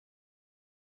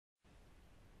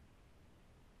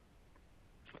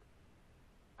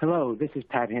Hello, this is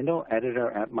Pat Hindle, editor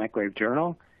at Microwave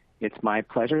Journal. It's my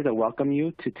pleasure to welcome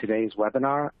you to today's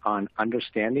webinar on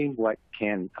understanding what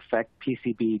can affect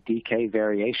PCB decay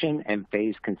variation and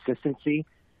phase consistency,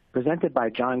 presented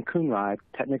by John Coonrod,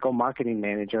 Technical Marketing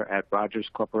Manager at Rogers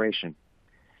Corporation.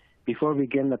 Before we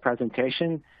begin the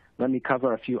presentation, let me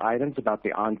cover a few items about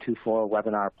the On24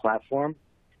 webinar platform.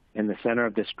 In the center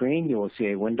of the screen, you will see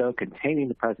a window containing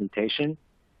the presentation.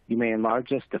 You may enlarge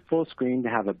this to full screen to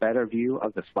have a better view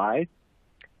of the slides.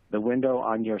 The window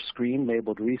on your screen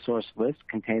labeled Resource List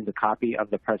contains a copy of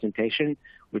the presentation,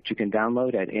 which you can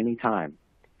download at any time.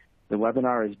 The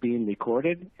webinar is being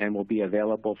recorded and will be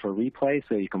available for replay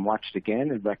so you can watch it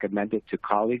again and recommend it to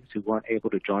colleagues who weren't able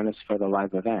to join us for the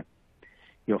live event.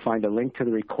 You'll find a link to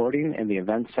the recording in the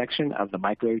events section of the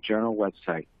Microwave Journal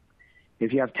website.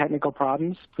 If you have technical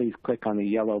problems, please click on the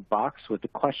yellow box with the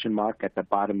question mark at the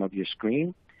bottom of your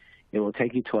screen. It will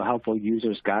take you to a helpful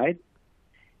user's guide.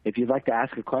 If you'd like to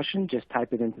ask a question, just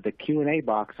type it into the Q&A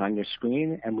box on your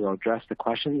screen and we'll address the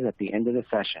questions at the end of the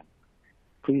session.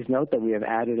 Please note that we have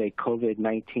added a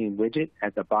COVID-19 widget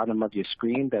at the bottom of your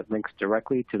screen that links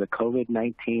directly to the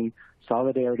COVID-19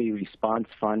 Solidarity Response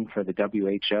Fund for the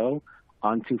WHO.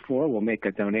 On24 will make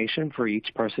a donation for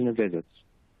each person who visits.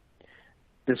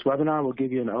 This webinar will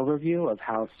give you an overview of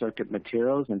how circuit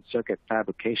materials and circuit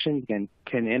fabrication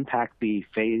can impact the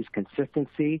phase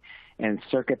consistency and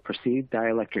circuit perceived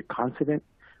dielectric constant,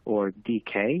 or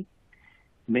DK.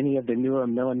 Many of the newer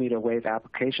millimeter wave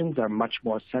applications are much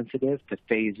more sensitive to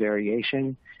phase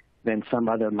variation than some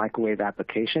other microwave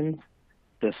applications.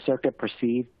 The circuit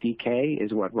perceived decay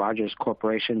is what Rogers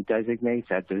Corporation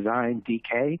designates as design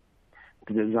decay.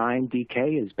 The design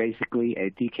decay is basically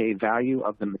a decay value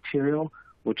of the material,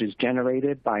 which is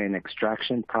generated by an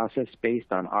extraction process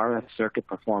based on RF circuit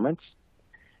performance.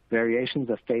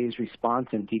 Variations of phase response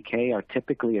and decay are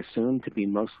typically assumed to be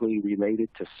mostly related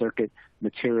to circuit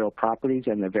material properties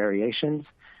and the variations.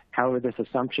 However, this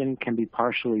assumption can be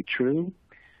partially true,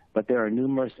 but there are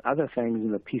numerous other things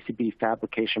in the PCB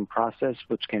fabrication process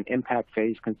which can impact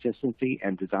phase consistency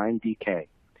and design decay.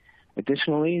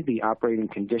 Additionally, the operating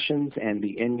conditions and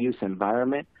the in-use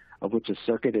environment of which a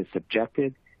circuit is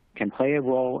subjected can play a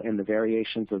role in the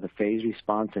variations of the phase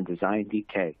response and design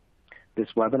decay. This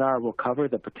webinar will cover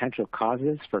the potential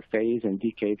causes for phase and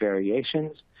decay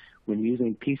variations when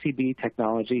using PCB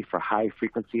technology for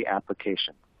high-frequency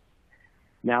applications.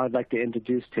 Now I'd like to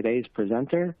introduce today's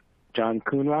presenter. John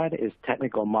Coonrod is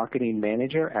Technical Marketing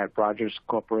Manager at Rogers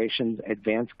Corporation's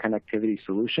Advanced Connectivity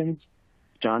Solutions.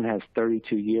 John has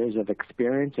 32 years of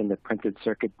experience in the printed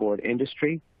circuit board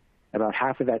industry. About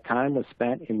half of that time was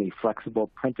spent in the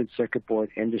flexible printed circuit board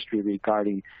industry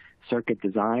regarding circuit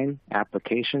design,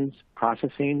 applications,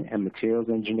 processing, and materials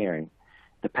engineering.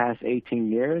 The past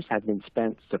 18 years have been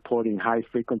spent supporting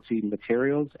high-frequency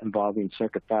materials involving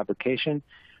circuit fabrication,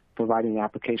 providing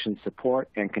application support,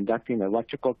 and conducting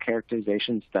electrical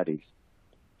characterization studies.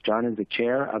 John is the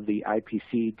chair of the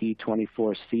IPC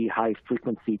D24C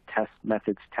High-Frequency Test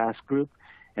Methods Task Group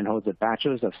and holds a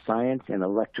Bachelor's of Science in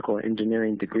Electrical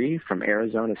Engineering degree from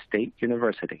Arizona State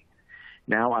University.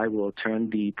 Now I will turn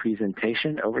the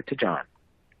presentation over to John.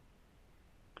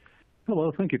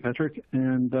 Hello, thank you, Patrick.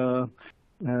 And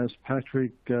as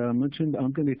Patrick mentioned,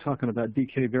 I'm going to be talking about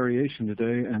decay variation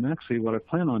today. And actually what I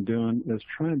plan on doing is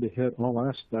trying to hit all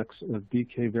aspects of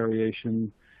decay variation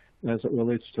as it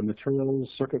relates to materials,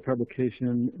 circuit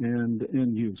fabrication, and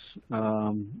end-use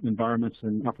environments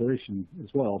and operation as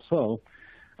well. So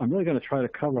I'm really going to try to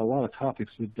cover a lot of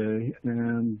topics today,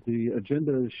 and the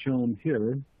agenda is shown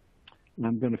here.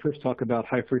 I'm going to first talk about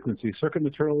high-frequency circuit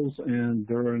materials and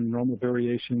their normal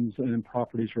variations and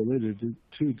properties related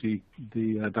to the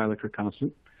dielectric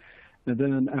constant. And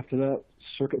then after that,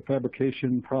 circuit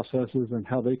fabrication processes and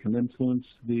how they can influence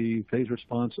the phase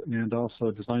response and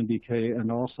also design decay,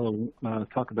 and also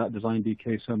talk about design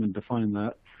decay some and define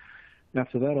that.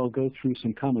 After that, I'll go through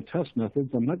some common test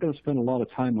methods. I'm not going to spend a lot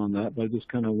of time on that, but I just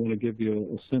kind of want to give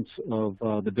you a sense of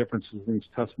the differences in these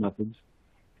test methods.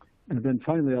 And then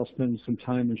finally, I'll spend some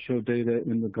time and show data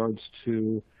in regards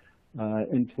to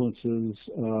influences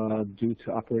due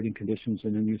to operating conditions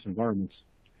and in-use environments.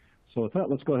 So with that,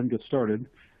 let's go ahead and get started.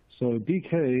 So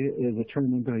decay is a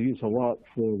term I'm going to use a lot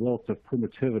for relative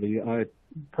permittivity. I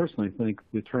personally think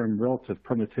the term relative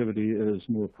permittivity is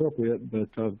more appropriate, but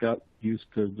I've got used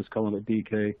to just calling it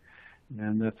decay,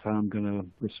 and that's how I'm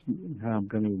going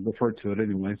to refer to it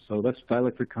anyway. So that's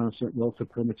dielectric constant, relative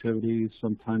permittivity.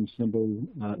 Sometimes symbol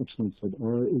epsilon sub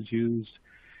r is used,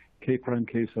 k prime,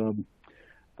 k sub.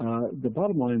 The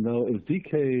bottom line, though, is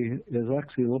decay is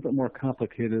actually a little bit more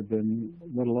complicated than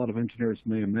what a lot of engineers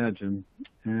may imagine.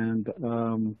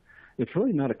 And it's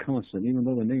really not a constant, even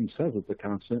though the name says it's a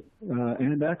constant.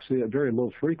 And actually, at very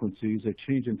low frequencies, a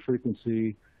change in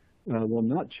frequency will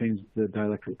not change the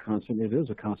dielectric constant. It is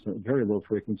a constant at very low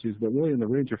frequencies, but really in the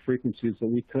range of frequencies that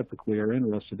we typically are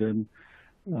interested in,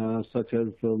 such as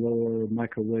the lower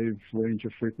microwave range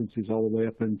of frequencies all the way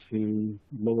up into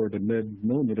lower to mid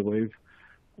millimeter wave,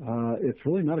 it's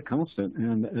really not a constant.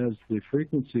 And as the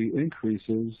frequency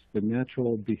increases, the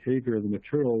natural behavior of the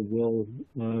material will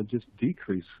just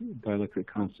decrease dielectric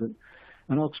constant.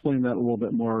 And I'll explain that a little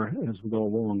bit more as we go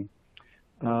along.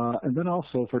 And then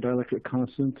also for dielectric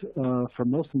constant, for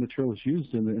most of the materials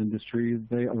used in the industry,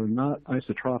 they are not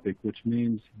isotropic, which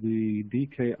means the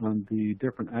decay on the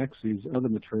different axes of the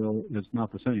material is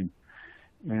not the same.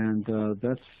 And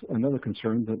that's another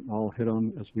concern that I'll hit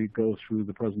on as we go through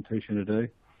the presentation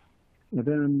today. And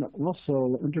then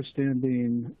also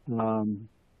understanding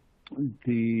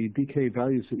the decay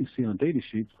values that you see on data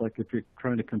sheets, like if you're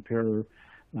trying to compare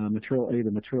material A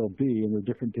to material B in the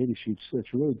different data sheets,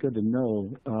 it's really good to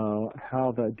know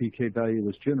how that decay value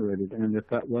was generated, and if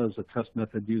that was a test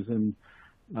method using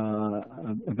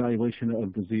evaluation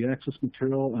of the z-axis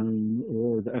material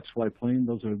or the xy plane.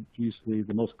 Those are usually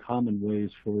the most common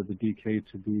ways for the decay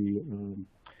to be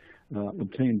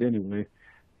obtained anyway.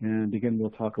 And again,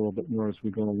 we'll talk a little bit more as we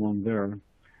go along there.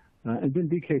 And then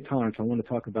decay tolerance, I want to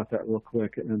talk about that real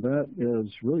quick, and that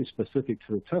is really specific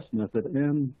to the test method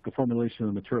and the formulation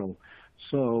of the material.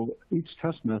 So each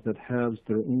test method has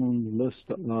their own list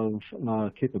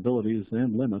of capabilities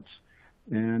and limits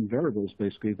and variables,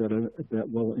 basically, that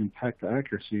will impact the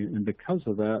accuracy. And because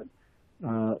of that,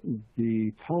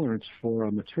 the tolerance for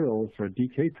a material, for a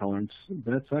decay tolerance,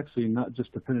 that's actually not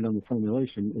just dependent on the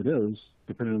formulation. It is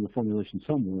dependent on the formulation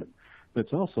somewhat, but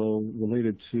it's also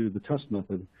related to the test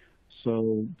method.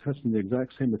 So testing the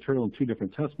exact same material in two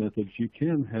different test methods, you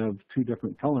can have two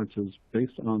different tolerances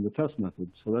based on the test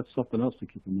method. So that's something else to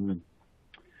keep in mind.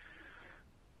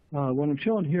 What I'm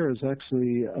showing here is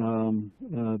actually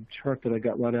a chart that I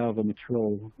got right out of a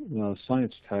material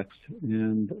science text.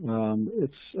 And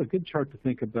it's a good chart to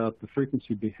think about the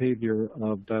frequency behavior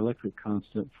of dielectric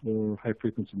constant for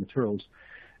high-frequency materials.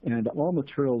 And all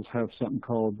materials have something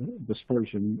called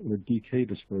dispersion or decay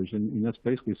dispersion, and that's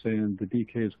basically saying the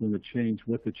decay is going to change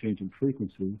with the change in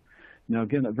frequency. Now,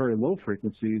 again, at very low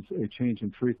frequencies, a change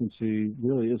in frequency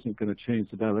really isn't going to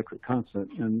change the dielectric constant,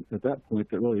 and at that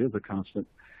point, there really is a constant.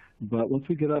 But once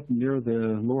we get up near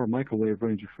the lower microwave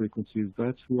range of frequencies,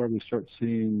 that's where we start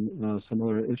seeing some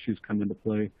other issues come into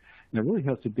play. And it really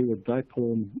has to do with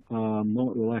dipole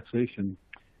moment relaxation.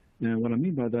 And what I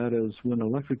mean by that is when an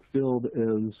electric field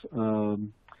is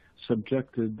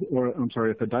subjected, or I'm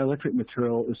sorry, if a dielectric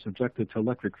material is subjected to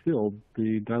electric field,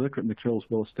 the dielectric materials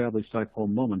will establish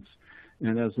dipole moments.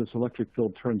 And as this electric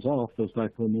field turns off, those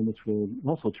dipole moments will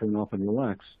also turn off and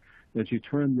relax. As you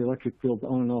turn the electric field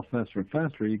on and off faster and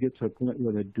faster, you get to a point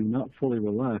where they do not fully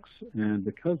relax. And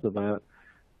because of that,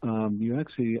 you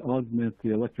actually augment the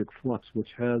electric flux, which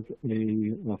has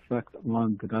an effect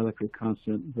on the dielectric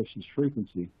constant versus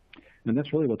frequency. And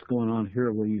that's really what's going on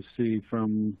here, where you see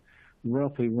from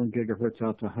roughly 1 gigahertz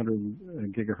out to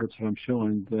 100 gigahertz that I'm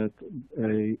showing that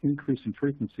an increase in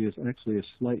frequency is actually a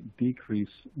slight decrease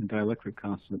in dielectric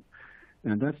constant.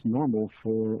 And that's normal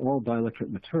for all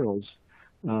dielectric materials.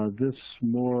 This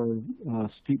more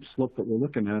steep slope that we're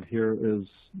looking at here is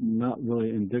not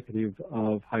really indicative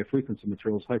of high-frequency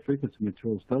materials. High-frequency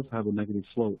materials does have a negative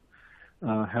slope.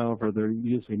 However, they're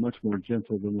usually much more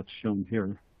gentle than what's shown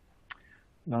here.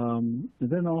 And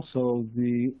then also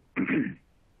the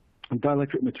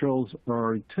dielectric materials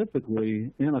are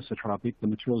typically anisotropic, the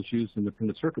materials used in the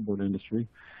printed circuit board industry.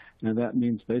 And that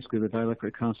means basically the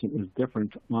dielectric constant is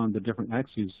different on the different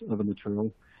axes of the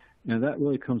material. And that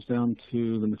really comes down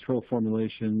to the material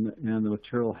formulation and the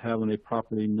material having a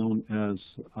property known as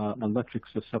electric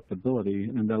susceptibility.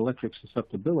 And that electric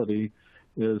susceptibility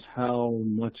is how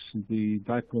much the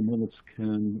dipole moments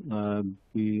can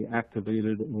be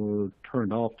activated or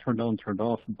turned off, turned on, turned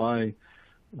off by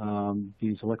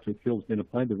these electric fields being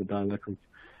applied to the dielectric.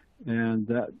 And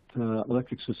that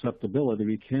electric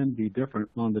susceptibility can be different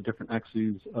on the different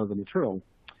axes of the material.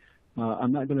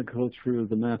 I'm not going to go through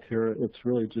the math here. It's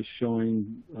really just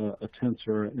showing a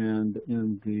tensor, and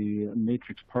in the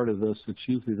matrix part of this, it's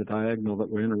usually the diagonal that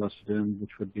we're interested in,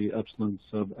 which would be epsilon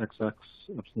sub xx,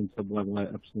 epsilon sub yy,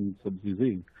 epsilon sub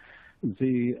zz.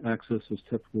 Z-axis is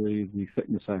typically the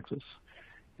thickness axis.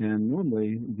 And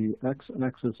normally, the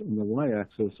x-axis and the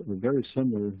y-axis are very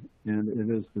similar, and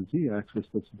it is the z-axis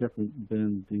that's different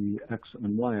than the x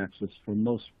and y-axis for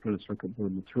most printed circuit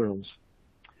board materials.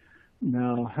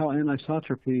 Now, how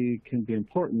anisotropy can be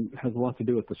important has a lot to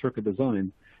do with the circuit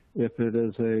design. If it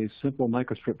is a simple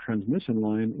microstrip transmission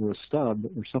line or a stub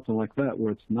or something like that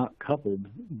where it's not coupled,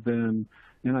 then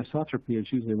anisotropy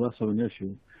is usually less of an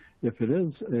issue. If it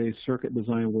is a circuit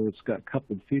design where it's got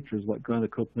coupled features like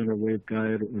grounded coplanar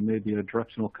waveguide or maybe a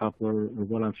directional coupler, or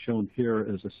what I've shown here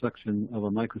is a section of a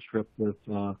microstrip with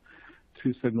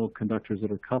two signal conductors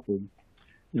that are coupled,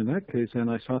 in that case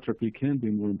anisotropy can be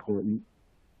more important.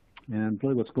 And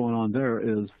really what's going on there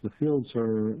is the fields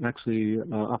are actually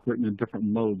operating in different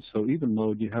modes. So even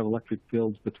mode, you have electric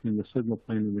fields between the signal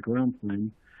plane and the ground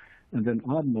plane. And then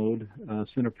odd mode,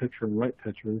 center picture and right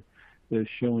picture, is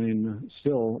showing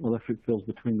still electric fields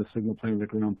between the signal plane and the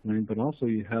ground plane, but also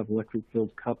you have electric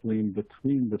fields coupling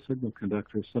between the signal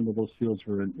conductors. Some of those fields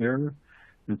are in air,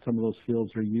 and some of those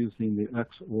fields are using the x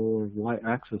or y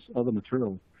axis of the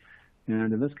material.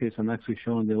 And in this case, I'm actually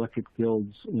showing the electric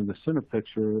fields in the center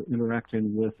picture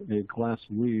interacting with a glass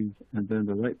weave, and then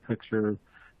the right picture,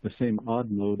 the same odd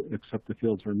mode, except the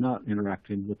fields are not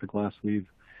interacting with the glass weave.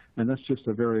 And that's just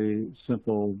a very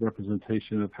simple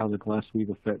representation of how the glass weave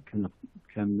effect can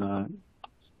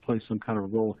play some kind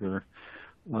of role here.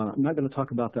 I'm not going to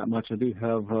talk about that much. I do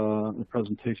have a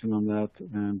presentation on that,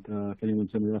 and if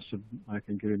anyone's interested, I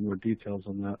can give you more details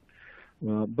on that.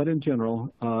 But in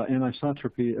general,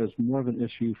 anisotropy is more of an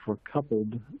issue for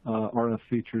coupled RF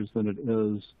features than it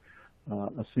is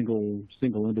a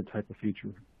single-ended type of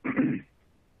feature.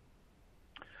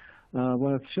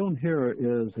 What I've shown here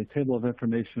is a table of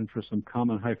information for some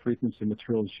common high-frequency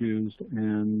materials used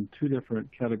and two different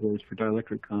categories for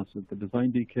dielectric constant, the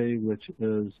design decay, which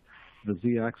is the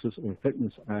z-axis or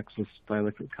thickness axis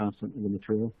dielectric constant of the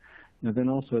material, and then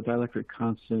also a dielectric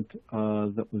constant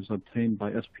that was obtained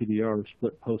by SPDR,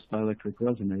 split post dielectric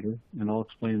resonator, and I'll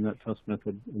explain that test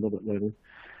method a little bit later.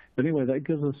 But anyway, that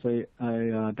gives us a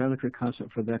dielectric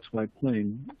constant for the XY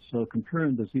plane. So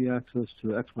comparing the z-axis to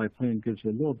the XY plane gives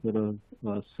you a little bit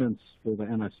of sense for the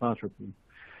anisotropy.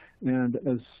 And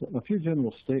as a few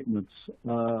general statements,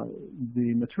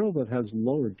 the material that has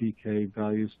lower decay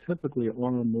values typically are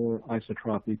more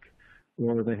isotropic,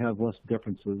 or they have less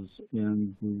differences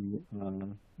in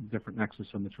the different axes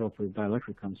of material for the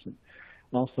dielectric constant.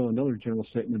 Also, another general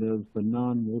statement is the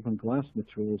non-woven glass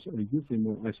materials are usually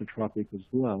more isotropic as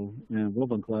well, and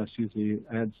woven glass usually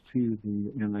adds to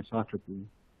the anisotropy.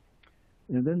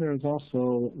 And then there is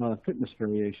also thickness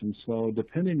variation. So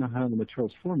depending on how the material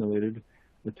is formulated,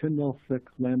 the 10 mil thick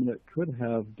laminate could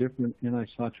have different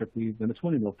anisotropy than a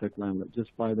 20 mil thick laminate, just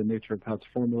by the nature of how it's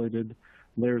formulated,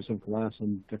 layers of glass,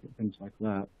 and different things like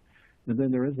that. And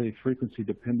then there is a frequency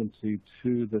dependency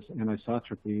to this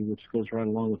anisotropy, which goes right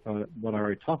along with what I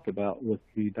already talked about with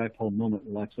the dipole moment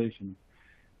relaxation.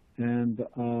 And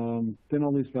then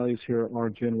all these values here are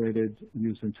generated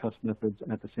using test methods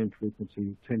at the same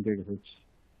frequency, 10 gigahertz.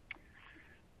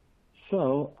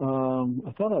 So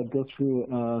I thought I'd go through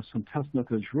some test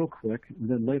methods real quick, and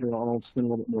then later I'll spend a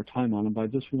little bit more time on them. But I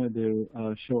just wanted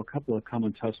to show a couple of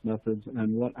common test methods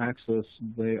and what axis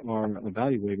they are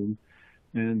evaluating.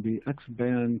 And the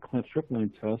X-band clamp strip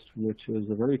line test, which is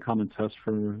a very common test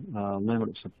for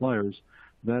laminate suppliers,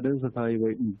 that is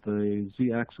evaluating the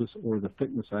z-axis or the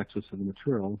thickness axis of the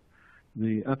material.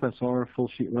 The FSR full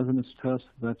sheet resonance test,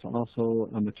 that's also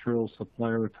a material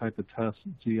supplier type of test.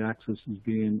 Z-axis is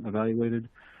being evaluated.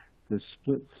 The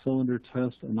split cylinder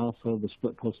test and also the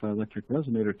split post dielectric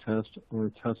resonator test are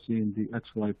testing the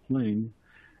XY plane.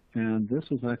 And this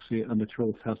is actually a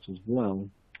material test as well.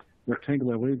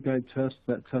 Rectangular waveguide test,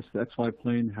 that tests the XY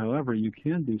plane. However, you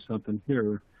can do something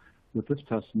here with this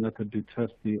test method to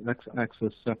test the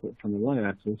x-axis separate from the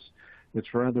y-axis.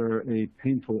 It's rather a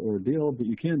painful ordeal, but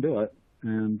you can do it,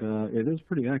 and it is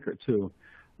pretty accurate too.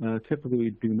 Typically, we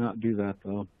do not do that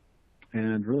though.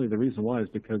 And really the reason why is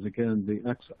because, again, the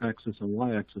x-axis and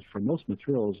y-axis for most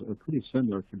materials are pretty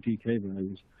similar for decay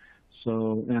values.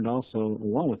 So, and also,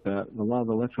 along with that, a lot of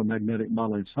electromagnetic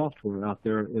modeling software out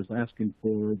there is asking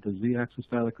for the z-axis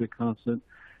dielectric constant,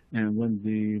 and when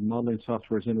the modeling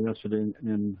software is interested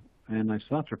in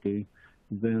anisotropy,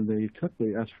 then they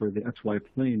typically ask for the XY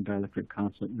plane dielectric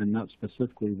constant and not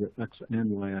specifically the x and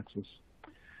y axis.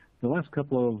 The last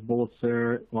couple of bullets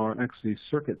there are actually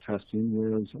circuit testing,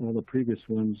 whereas all the previous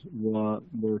ones were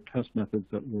test methods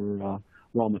that were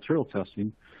raw material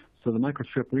testing. So the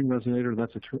microstrip ring resonator,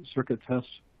 that's a circuit test,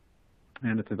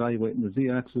 and it's evaluating the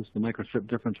z-axis, the microstrip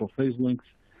differential phase length,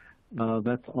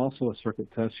 That's also a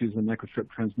circuit test using microstrip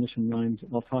transmission lines.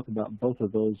 I'll talk about both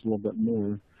of those a little bit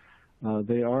more.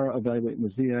 They are evaluating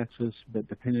the z-axis, but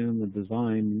depending on the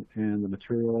design and the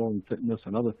material and thickness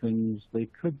and other things, they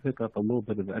could pick up a little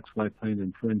bit of the XY plane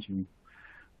infringing.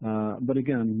 But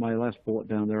again, my last bullet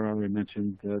down there, I already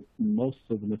mentioned that most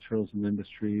of the materials in the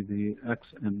industry, the X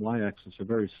and Y axis are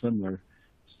very similar.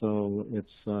 So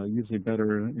it's usually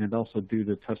better, and also due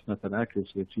to test method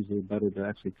accuracy, it's usually better to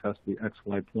actually test the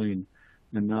XY plane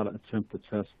and not attempt to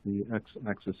test the X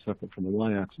axis separate from the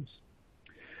Y axis.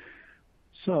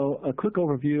 So a quick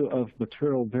overview of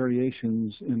material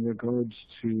variations in regards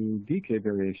to decay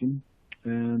variation.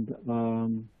 And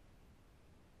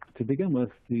to begin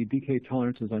with, the decay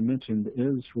tolerance, as I mentioned,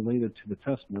 is related to the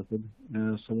test method.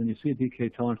 So when you see a decay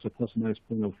tolerance of plus or minus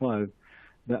 0.05,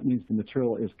 that means the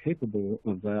material is capable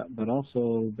of that, but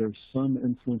also there's some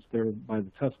influence there by the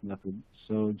test method.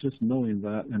 So just knowing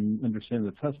that and understanding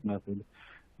the test method,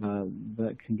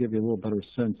 that can give you a little better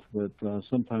sense that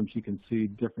sometimes you can see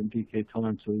different decay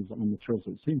tolerances on materials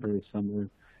that seem very similar,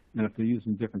 and if they're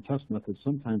using different test methods,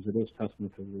 sometimes it is test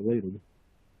method related.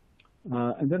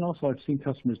 And then also I've seen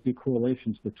customers do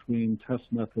correlations between test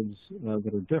methods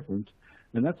that are different,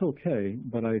 and that's okay,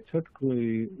 but I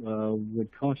typically would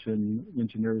caution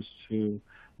engineers to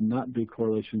not do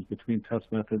correlations between test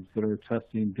methods that are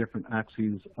testing different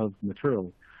axes of the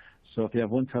material. So if you have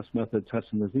one test method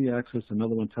testing the z-axis,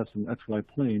 another one testing the xy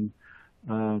plane,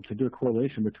 to do a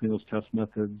correlation between those test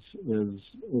methods is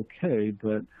okay,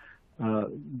 but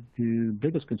the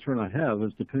biggest concern I have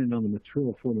is depending on the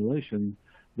material formulation,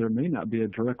 there may not be a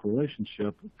direct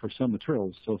relationship for some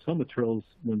materials. So some materials,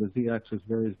 when the z-axis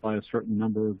varies by a certain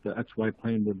number, the xy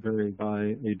plane would vary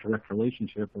by a direct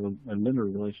relationship or a linear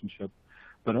relationship.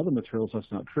 But other materials, that's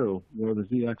not true, where the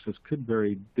z-axis could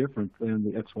vary different than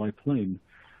the xy plane.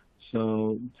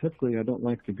 So typically, I don't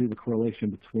like to do the correlation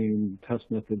between test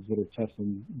methods that are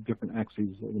testing different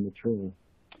axes of the material.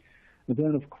 And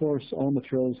then, of course, all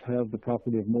materials have the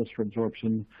property of moisture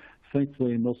absorption.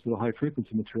 Thankfully, most of the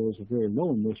high-frequency materials are very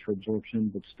low in moisture absorption,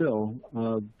 but still,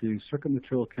 the circuit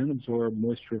material can absorb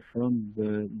moisture from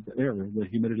the air, the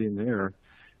humidity in the air.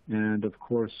 And, of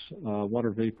course, water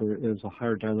vapor is a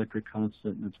higher dielectric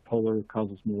constant, and it's polar,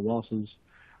 causes more losses.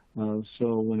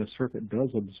 So when a circuit does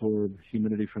absorb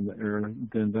humidity from the air,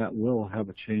 then that will have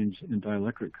a change in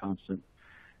dielectric constant.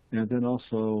 And then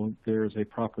also there's a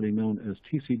property known as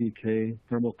TCDK,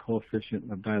 thermal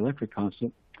coefficient of dielectric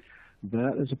constant.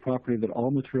 That is a property that all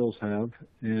materials have,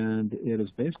 and it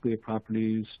is basically a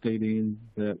property stating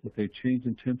that with a change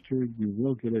in temperature, you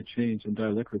will get a change in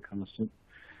dielectric constant.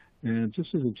 And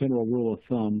just as a general rule of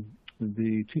thumb,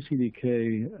 the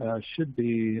TCDK should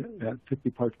be at 50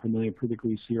 parts per million per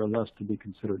degree C or less to be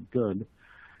considered good.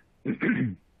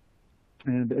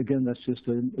 And again, that's just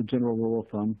a general rule of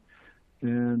thumb.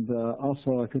 And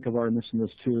also, I think I've already mentioned this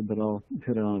too, but I'll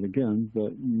hit on it again,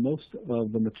 that most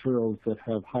of the materials that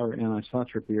have higher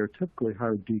anisotropy are typically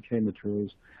higher decay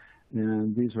materials.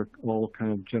 And these are all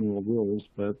kind of general rules,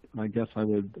 but I guess I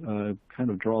would kind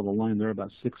of draw the line there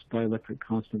about 6 dielectric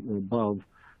constant or above.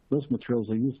 Those materials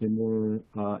are usually more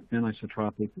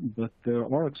anisotropic, but there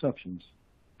are exceptions.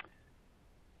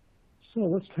 So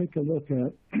let's take a look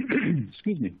at,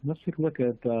 let's take a look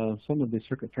at some of the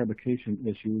circuit fabrication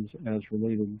issues as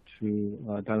related to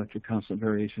dielectric constant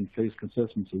variation, phase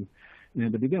consistency.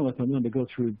 And to begin with, I'm going to go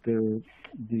through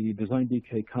the design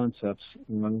decay concepts.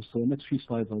 So the next few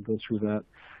slides, I'll go through that.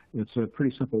 It's a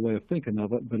pretty simple way of thinking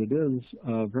of it, but it is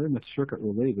very much circuit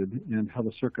related and how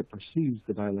the circuit perceives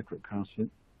the dielectric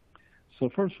constant. So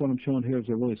first, what I'm showing here is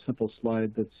a really simple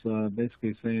slide that's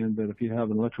basically saying that if you have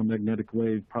an electromagnetic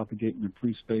wave propagating in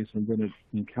free space and then it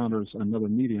encounters another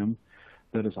medium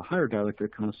that is a higher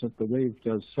dielectric constant, the wave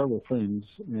does several things,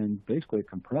 and basically it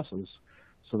compresses.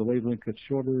 So the wavelength gets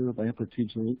shorter, the amplitude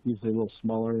is usually a little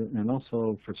smaller, and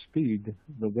also for speed,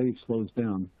 the wave slows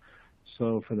down.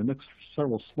 So for the next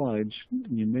several slides,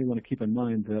 you may want to keep in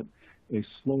mind that a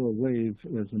slower wave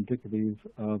is indicative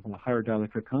of a higher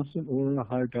dielectric constant, or a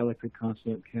higher dielectric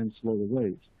constant can slow the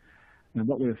waves. And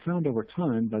what we have found over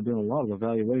time by doing a lot of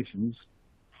evaluations,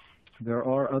 there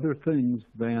are other things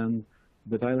than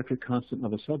the dielectric constant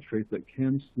of a substrate that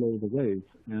can slow the wave,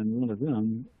 and one of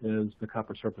them is the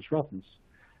copper surface roughness.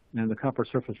 And the copper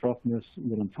surface roughness,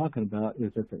 what I'm talking about,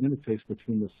 is at the interface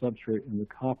between the substrate and the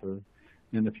copper.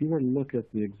 And if you were to look at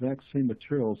the exact same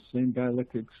materials, same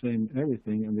dielectric, same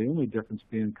everything, and the only difference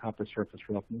being copper surface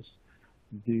roughness,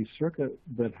 the circuit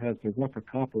that has the rougher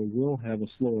copper will have a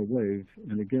slower wave.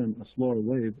 And again, a slower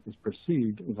wave is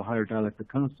perceived as a higher dielectric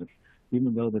constant,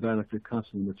 even though the dielectric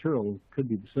constant of the material could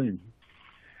be the same.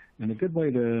 And a good way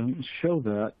to show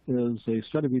that is a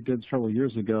study we did several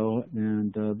years ago,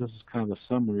 and this is kind of a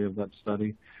summary of that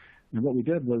study. And what we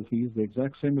did was we used the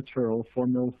exact same material, 4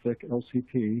 mil thick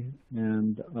LCP,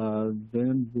 and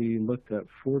then we looked at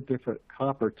 4 different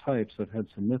copper types that had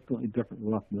significantly different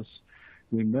roughness.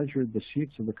 We measured the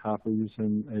sheets of the copper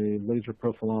using a laser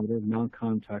profilometer,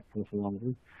 non-contact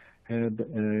profilometer, had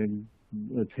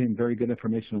obtained very good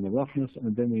information on the roughness,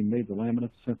 and then we made the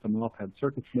laminates, sent them off, had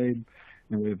circuits made,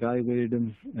 and we evaluated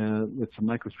them with some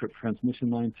microstrip transmission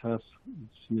line tests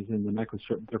using the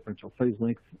microstrip differential phase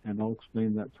length, and I'll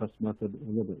explain that test method a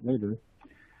little bit later.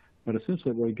 But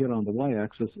essentially what we get on the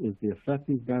y-axis is the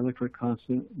effective dielectric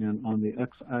constant, and on the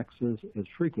x-axis is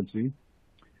frequency.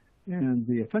 And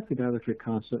the effective dielectric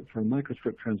constant for a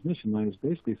microstrip transmission line is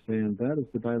basically saying that is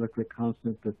the dielectric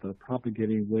constant that the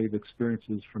propagating wave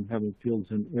experiences from having fields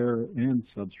in air and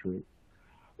substrate.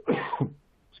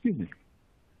 Excuse me.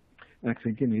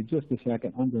 Actually, give me just a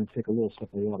second. I'm going to take a little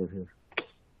sip of water here.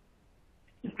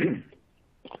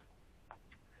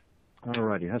 All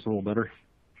righty, that's a little better.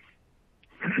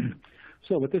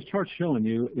 So what this chart's showing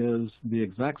you is the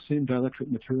exact same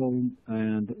dielectric material,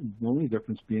 and the only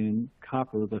difference being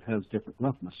copper that has different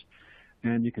roughness.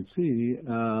 And you can see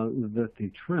that the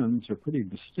trends are pretty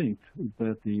distinct,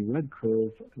 that the red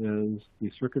curve is the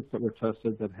circuits that were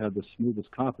tested that had the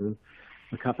smoothest copper.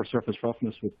 The copper surface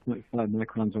roughness was 0.5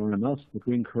 microns RMS. The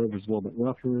green curve is a little bit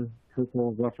rougher,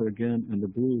 purple rougher again, and the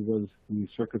blue was the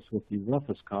circuits with the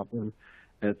roughest copper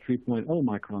at 3.0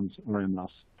 microns RMS.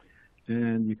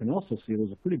 And you can also see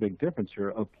there's a pretty big difference here,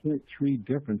 a 0.3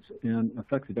 difference in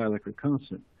effective dielectric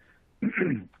constant.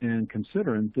 And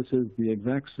considering this is the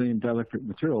exact same dielectric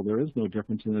material, there is no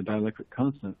difference in the dielectric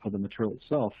constant of the material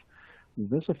itself.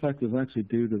 This effect is actually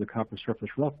due to the copper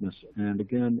surface roughness. And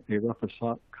again, a rougher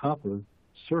copper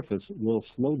surface will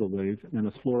slow the wave, and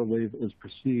a slower wave is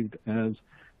perceived as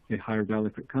a higher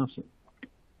dielectric constant.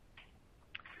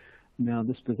 Now,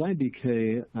 this design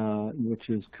decay, which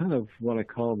is kind of what I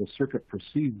call the circuit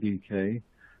perceived decay,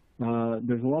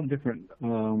 there's a lot of different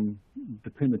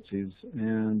dependencies,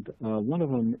 and one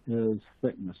of them is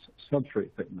thickness,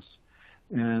 substrate thickness.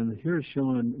 And here's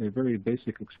showing a very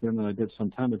basic experiment I did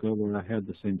some time ago where I had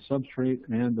the same substrate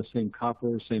and the same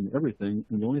copper, same everything,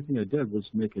 and the only thing I did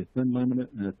was make a thin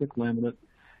laminate and a thick laminate,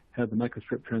 had the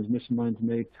microstrip transmission lines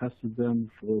made, tested them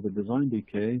for the design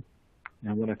decay,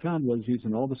 and what I found was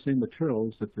using all the same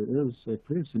materials that there is a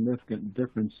pretty significant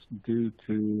difference due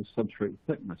to substrate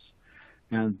thickness.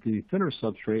 And the thinner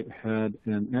substrate had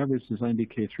an average design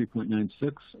decay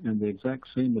 3.96, and the exact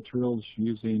same materials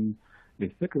using a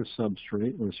thicker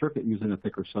substrate, or a circuit using a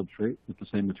thicker substrate with the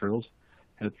same materials,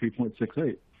 had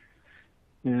 3.68.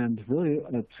 And really,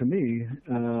 to me,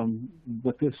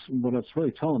 what it's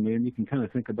really telling me, and you can kind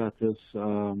of think about this,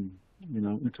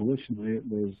 intuitionally,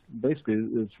 is basically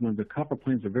it's when the copper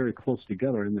planes are very close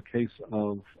together. In the case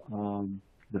of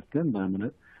the thin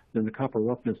laminate, then the copper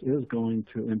roughness is going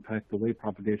to impact the wave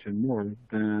propagation more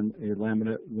than a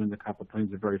laminate when the copper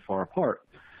planes are very far apart.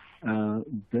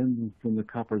 Then when the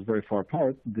copper is very far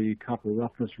apart, the copper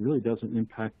roughness really doesn't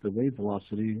impact the wave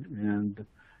velocity, and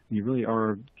you really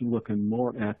are looking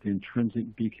more at the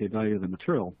intrinsic decay value of the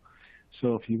material.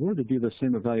 So if you were to do the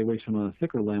same evaluation on a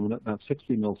thicker laminate, about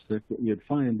 60 mils thick, what you'd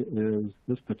find is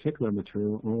this particular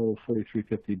material,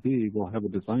 OL4350B, will have a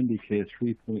design decay of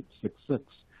 3.66.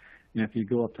 And if you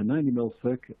go up to 90 mils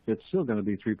thick, it's still going to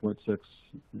be 3.66.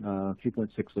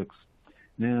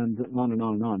 And on and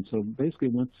on and on. So basically,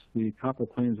 once the copper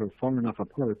planes are far enough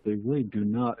apart, they really do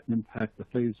not impact the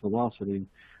phase velocity,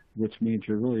 which means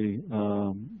you're really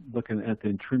looking at the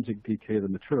intrinsic decay of the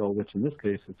material, which in this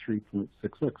case is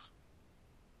 3.66.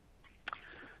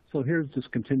 So here's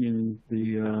just continuing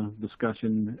the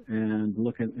discussion and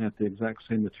looking at the exact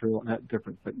same material at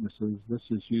different thicknesses. This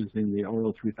is using the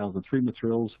RO3003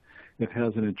 materials. It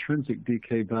has an intrinsic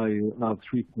decay value of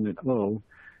 3.0.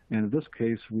 And in this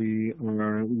case, we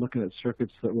are looking at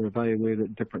circuits that were evaluated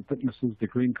at different thicknesses. The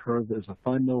green curve is a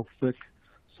 5 mil thick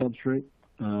substrate.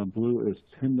 Blue is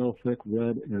 10 mil thick.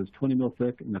 Red is 20 mil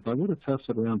thick. And if I would have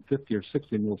tested around 50 or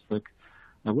 60 mils thick,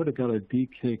 I would have got a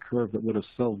decay curve that would have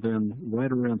settled in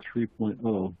right around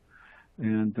 3.0.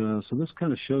 And so this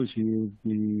kind of shows you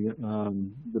the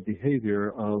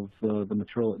behavior of the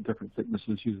material at different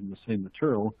thicknesses using the same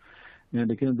material. And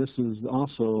again, this is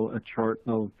also a chart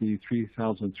of the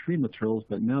 3003 materials,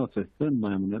 but now it's a thin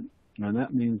laminate, and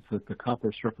that means that the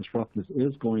copper surface roughness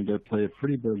is going to play a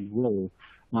pretty big role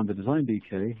on the design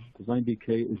decay. Design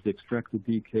decay is the extracted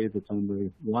decay that's on the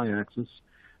y-axis,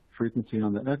 frequency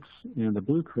on the x, and the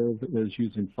blue curve is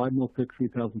using 5 mil thick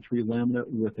 3003 laminate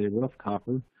with a rough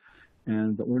copper.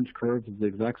 And the orange curve is the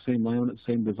exact same laminate,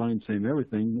 same design, same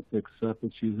everything, except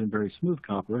it's using very smooth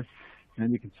copper.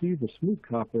 And you can see the smooth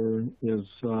copper is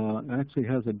actually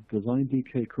has a design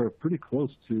decay curve pretty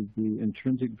close to the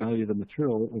intrinsic value of the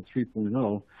material of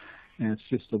 3.0. And it's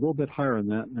just a little bit higher than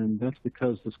that, and that's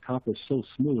because this copper is so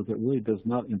smooth it really does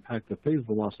not impact the phase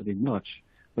velocity much,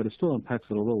 but it still impacts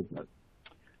it a little bit.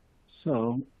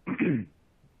 So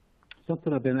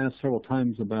something I've been asked several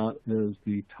times about is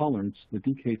the tolerance, the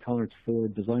decay tolerance for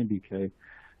design decay.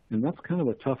 And that's kind of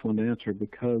a tough one to answer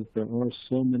because there are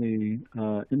so many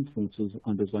influences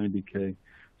on design decay.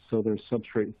 So there's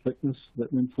substrate thickness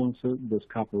that influence it, there's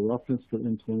copper roughness that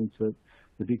influence it,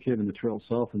 the decay of the material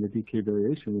itself and the decay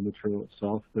variation of the material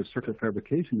itself. There's circuit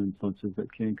fabrication influences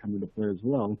that can come into play as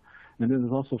well. And then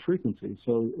there's also frequency.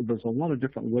 So there's a lot of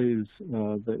different ways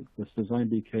that this design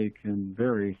decay can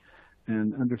vary,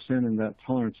 and understanding that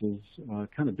tolerance is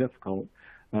kind of difficult.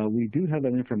 We do have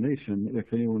that information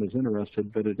if anyone is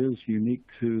interested, but it is unique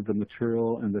to the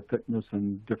material and the thickness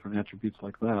and different attributes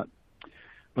like that.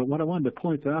 But what I wanted to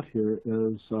point out here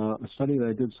is a study that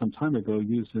I did some time ago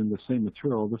using the same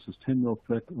material. This is 10 mil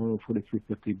thick Oro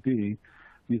 4350B,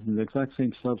 using the exact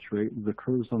same substrate. The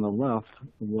curves on the left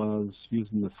was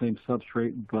using the same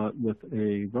substrate, but with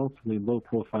a relatively low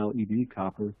profile EDE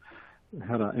copper. It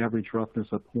had an average roughness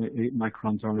of 0.8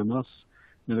 microns RMS.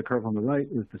 And the curve on the right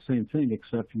is the same thing,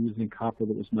 except using copper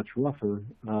that was much rougher,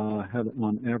 had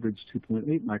on average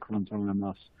 2.8 microns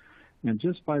RMS. And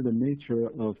just by the nature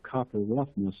of copper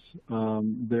roughness,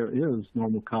 there is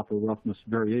normal copper roughness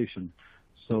variation.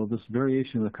 So this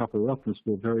variation of the copper roughness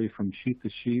will vary from sheet to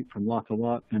sheet, from lot to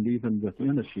lot, and even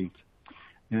within a sheet.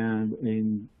 And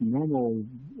a normal,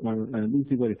 or an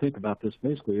easy way to think about this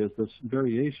basically is this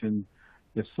variation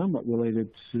is somewhat related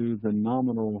to the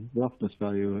nominal roughness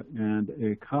value, and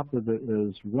a copper that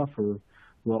is rougher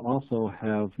will also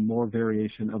have more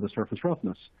variation of the surface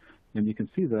roughness. And you can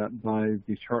see that by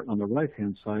the chart on the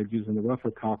right-hand side, using the rougher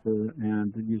copper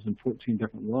and using 14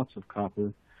 different lots of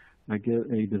copper, I get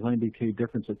a design decay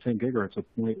difference at 10 gigahertz of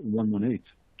 0.118.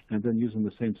 And then using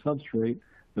the same substrate,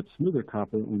 but smoother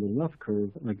copper on the left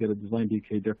curve, I get a design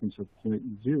decay difference of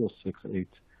 0.068.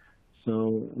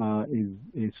 So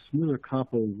a smoother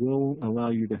copper will allow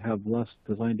you to have less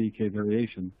design decay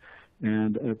variation.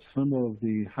 And at some of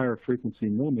the higher frequency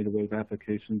millimeter wave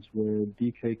applications where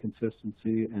decay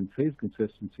consistency and phase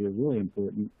consistency are really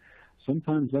important,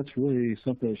 sometimes that's really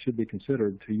something that should be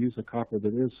considered, to use a copper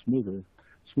that is smoother.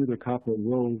 Smoother copper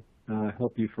will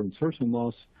help you for insertion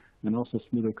loss, and also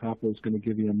smoother copper is going to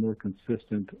give you a more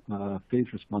consistent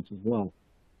phase response as well.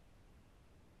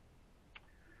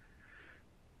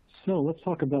 So let's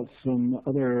talk about some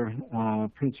other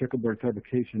printed circuit board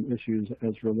fabrication issues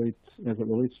as it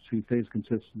relates to phase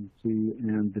consistency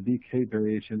and the decay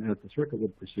variation as the circuit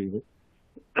would perceive it.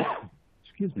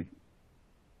 Excuse me.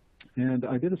 And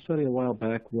I did a study a while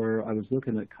back where I was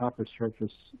looking at copper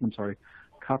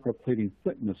plating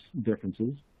thickness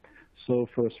differences. So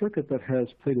for a circuit that has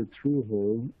plated through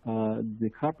hole,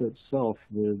 the copper itself,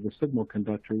 the signal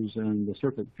conductors and the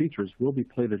circuit features will be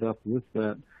plated up with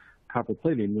that copper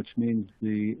plating, which means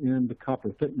the end copper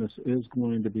thickness is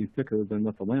going to be thicker than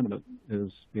what the laminate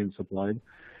is being supplied.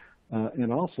 And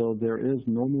also there is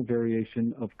normal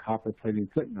variation of copper plating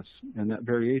thickness, and that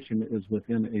variation is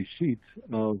within a sheet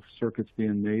of circuits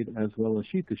being made as well as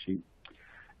sheet to sheet.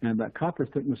 And that copper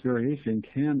thickness variation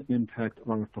can impact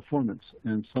our performance,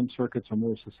 and some circuits are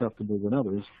more susceptible than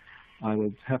others. I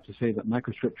would have to say that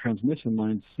microstrip transmission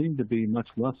lines seem to be much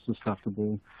less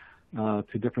susceptible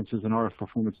to differences in RF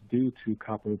performance due to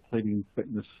copper plating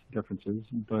thickness differences,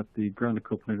 but the grounded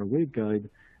coplanar waveguide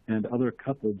and other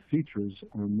coupled features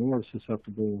are more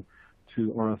susceptible to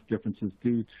RF differences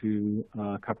due to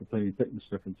copper plating thickness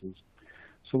differences.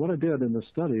 So what I did in this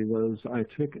study was I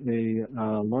took a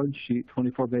large sheet,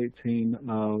 24 by 18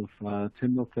 of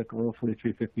 10 mil thick Oro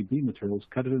 4350B materials,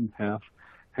 cut it in half.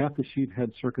 Half the sheet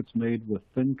had circuits made with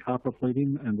thin copper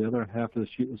plating, and the other half of the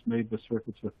sheet was made with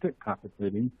circuits with thick copper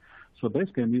plating. So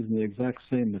basically I'm using the exact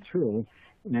same material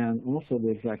and also the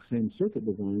exact same circuit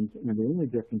designs, and the only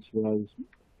difference was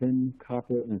thin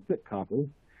copper and thick copper.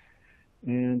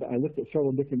 And I looked at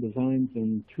several different designs,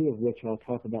 and two of which I'll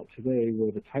talk about today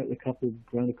were the tightly coupled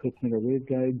grounded coplanar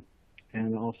waveguide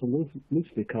and also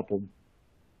loosely coupled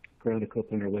grounded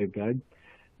coplanar waveguide.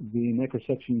 The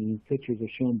microsection pictures are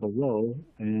shown below,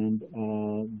 and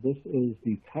this is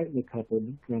the tightly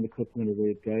coupled grounded coplanar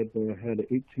waveguide, where I had an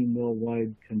 18 mil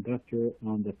wide conductor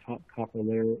on the top copper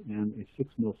layer and a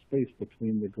 6 mil space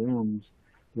between the grounds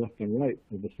left and right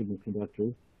of the signal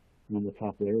conductor on the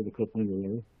top layer, the coplanar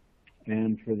layer.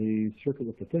 And for the circuit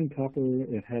with the thin copper,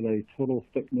 it had a total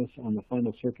thickness on the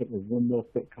final circuit of 1 mil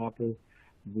thick copper.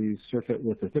 The circuit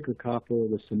with the thicker copper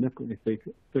was significantly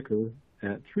thicker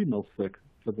at 3 mil thick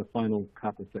for the final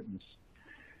copper thickness.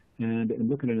 And in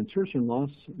looking at insertion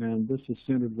loss, and this is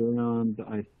centered around,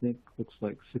 I think, looks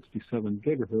like 67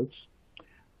 gigahertz,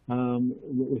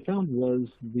 what we found was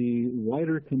the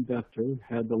wider conductor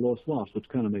had the lowest loss, which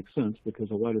kind of makes sense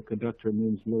because a wider conductor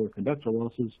means lower conductor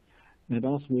losses. And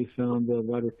also we found the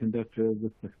wider conductor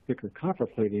with the thicker copper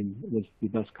plating was the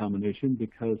best combination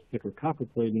because thicker copper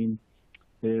plating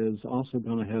is also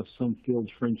going to have some fields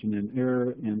fringing in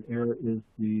air, and air is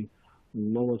the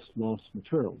lowest loss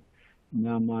material.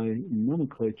 Now my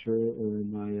nomenclature, or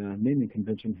my naming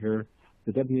convention here,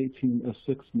 the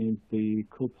W18S6 means the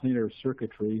coplanar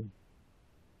circuitry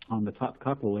on the top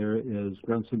copper layer is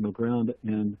ground signal ground,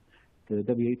 and the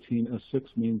W18S6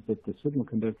 means that the signal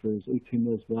conductor is 18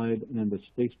 mils wide, and the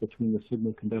space between the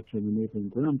signal conductor and the neighboring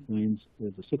ground planes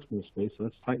is a 6 mil space, so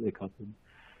that's tightly coupled.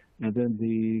 And then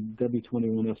the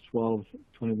W21S12,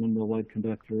 21 mil wide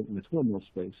conductor and a 12 mil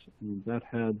space, and that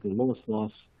had the lowest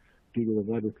loss due to the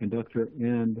wider conductor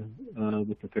and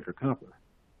with the thicker copper.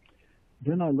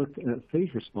 Then I looked at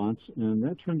phase response, and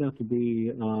that turned out to be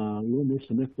a little more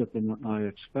significant than what I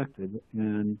expected.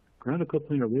 And grounded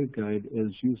coplanar waveguide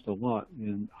is used a lot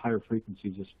in higher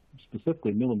frequencies,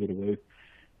 specifically millimeter wave,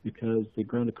 because the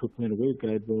grounded coplanar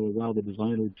waveguide will allow the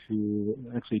designer to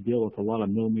actually deal with a lot of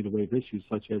millimeter wave issues,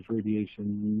 such as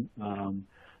radiation,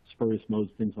 spurious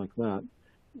modes, things like that.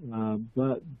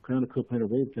 But grounded coplanar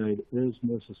waveguide is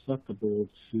more susceptible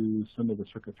to some of the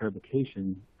circuit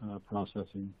fabrication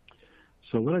processing.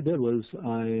 So what I did was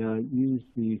I used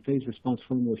the phase response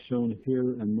formula shown here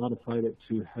and modified it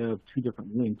to have two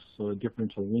different lengths, so a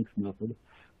differential length method.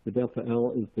 The delta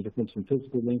L is the difference in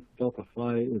physical length. Delta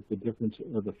phi is the difference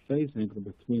of the phase angle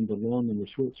between the long and the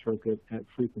short circuit at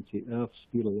frequency F,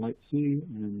 speed of light c,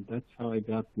 and that's how I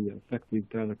got the effective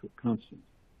dielectric constant.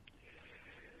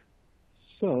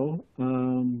 So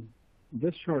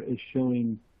this chart is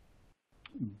showing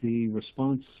the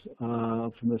response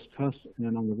from this test,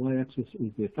 and on the y-axis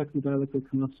is the effective dielectric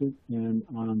constant, and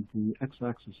on the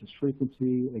x-axis is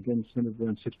frequency, again centered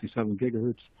around 67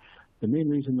 gigahertz. The main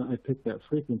reason that I picked that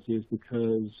frequency is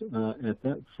because at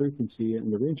that frequency,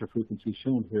 and the range of frequency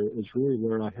shown here, is really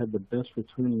where I had the best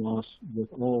return loss with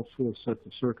all four sets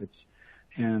of circuits,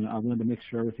 and I wanted to make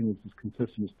sure everything was as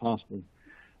consistent as possible.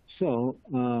 So,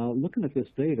 looking at this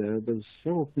data, there's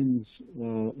several things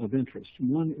of interest.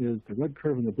 One is the red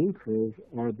curve and the blue curve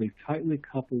are the tightly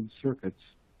coupled circuits,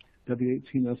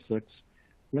 W18S6.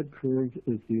 Red curve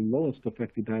is the lowest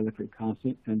effective dielectric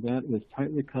constant, and that is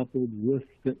tightly coupled with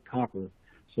thick copper.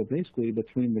 So basically,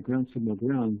 between the ground signal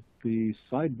ground, the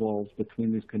sidewalls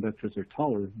between these conductors are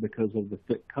taller because of the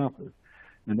thick copper.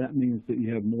 And that means that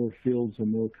you have more fields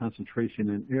and more concentration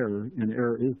in air, and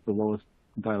air is the lowest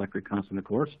dielectric constant, of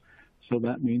course. So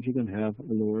that means you're going to have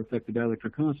a lower effective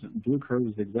dielectric constant. Blue curve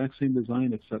is the exact same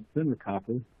design except thinner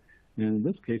copper. And in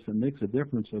this case, it makes a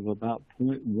difference of about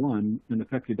 0.1 in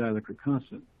effective dielectric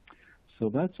constant. So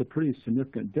that's a pretty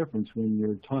significant difference when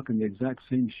you're talking the exact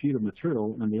same sheet of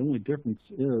material, and the only difference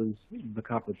is the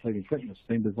copper plating thickness,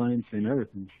 same design, same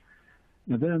everything.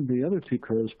 And then the other two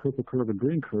curves, purple curve and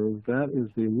green curve, that is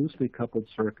the loosely coupled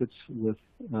circuits with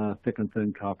thick and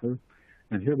thin copper.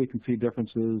 And here we can see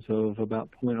differences of about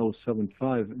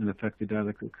 0.075 in effective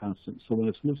dielectric constant. So when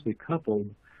it's loosely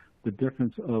coupled, the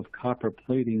difference of copper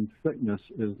plating thickness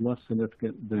is less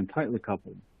significant than tightly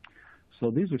coupled.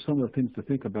 So these are some of the things to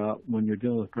think about when you're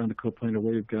dealing with grounded coplanar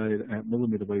waveguide at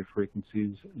millimeter wave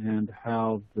frequencies, and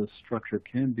how the structure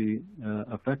can be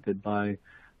affected by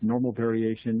normal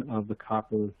variation of the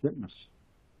copper thickness.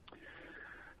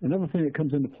 Another thing that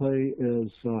comes into play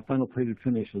is final plated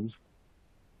finishes.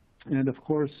 And of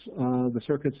course, the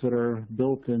circuits that are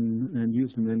built and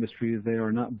used in the industry, they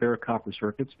are not bare copper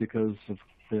circuits because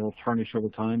they'll tarnish over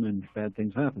time and bad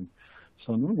things happen.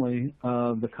 So normally,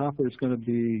 the copper is going to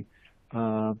be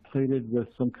plated with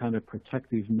some kind of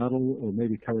protective metal, or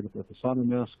maybe covered up with a solder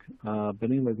mask. But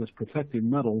anyway, this protective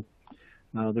metal,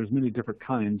 there's many different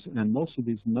kinds, and most of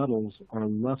these metals are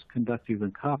less conductive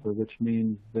than copper, which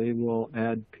means they will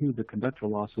add to the conductor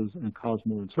losses and cause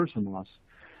more insertion loss.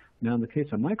 Now, in the case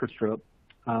of microstrip,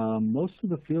 most of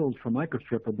the fields for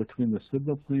microstrip are between the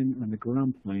signal plane and the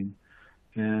ground plane,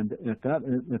 and at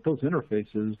those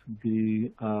interfaces,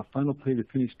 the final plated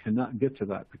finish cannot get to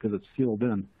that because it's sealed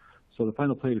in. So the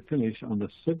final plated finish on the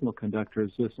signal conductor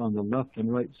is just on the left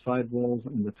and right sidewalls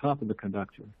and the top of the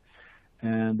conductor.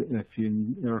 And if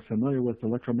you are familiar with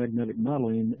electromagnetic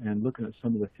modeling and looking at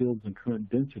some of the fields and current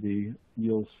density,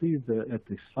 you'll see that at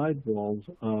the sidewalls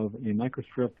of a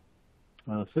microstrip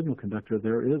signal conductor,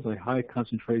 there is a high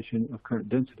concentration of current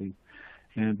density.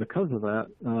 And because of that,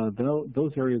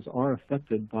 those areas are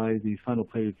affected by the final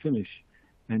plated finish.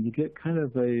 And you get kind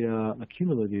of a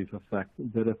cumulative effect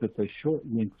that if it's a short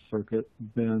length circuit,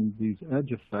 then these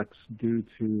edge effects due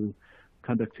to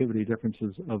conductivity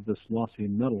differences of this lossy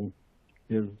metal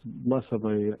is less of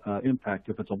a impact.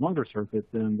 If it's a longer circuit,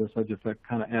 then this edge effect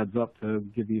kind of adds up to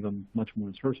give even much more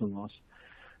insertion loss.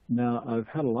 Now, I've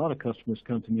had a lot of customers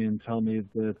come to me and tell me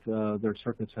that their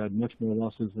circuits had much more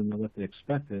losses than what they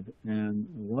expected, and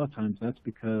a lot of times that's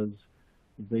because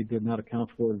they did not account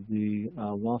for the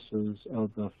losses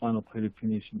of the final plated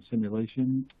finish in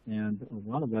simulation, and a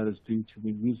lot of that is due to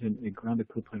using a grounded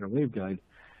coplanar waveguide,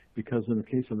 because in the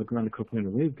case of the grounded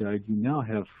coplanar waveguide, you now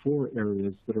have 4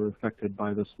 areas that are affected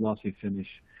by this lossy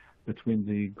finish between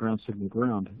the ground signal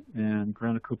ground, and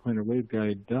grounded coplanar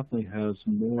waveguide definitely has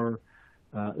more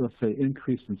let's say,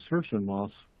 increased insertion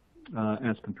loss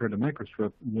as compared to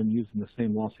microstrip when using the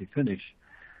same lossy finish.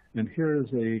 And here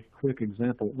is a quick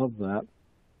example of that.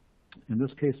 In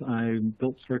this case, I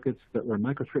built circuits that were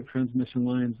microstrip transmission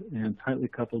lines and tightly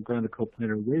coupled grounded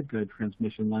coplanar waveguide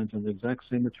transmission lines on the exact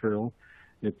same material.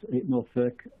 It's 8 mil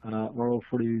thick,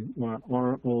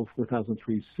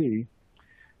 RO4003C.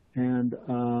 And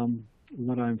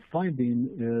what I'm finding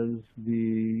is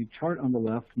the chart on the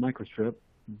left, microstrip,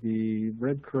 the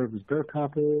red curve is bare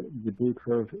copper, the blue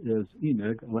curve is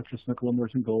EMIG, electrous nickel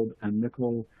immersion gold, and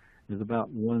nickel is about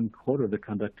 1/4 the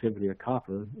conductivity of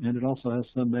copper, and it also has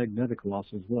some magnetic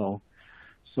loss as well.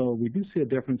 So we do see a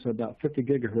difference of about 50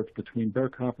 gigahertz between bare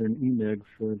copper and EMIG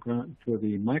for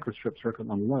the microstrip circuit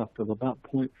on the left of about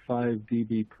 0.5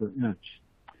 dB per inch.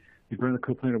 The grounded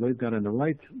coplanar waveguide on the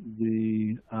right,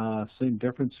 the same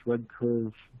difference, red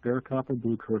curve bare copper,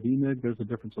 blue curve EMIG, there's a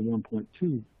difference of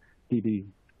 1.2 dB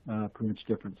per inch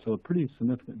difference, so a pretty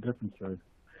significant difference there.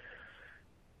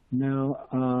 Now,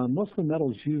 most of the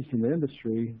metals used in the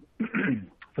industry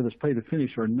for this plated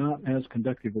finish are not as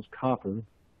conductive as copper,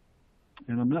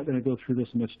 and I'm not going to go through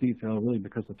this in much detail really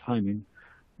because of timing,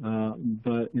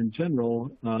 but in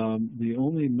general, the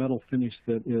only metal finish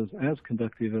that is as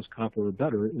conductive as copper or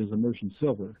better is immersion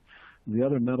silver. The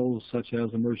other metals, such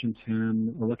as immersion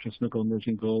tin, electrous nickel,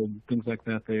 immersion gold, things like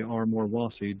that, they are more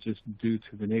lossy just due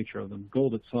to the nature of them.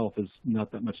 Gold itself is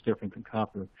not that much different than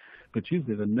copper, but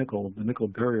usually the nickel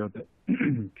barrier that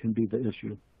can be the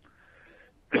issue.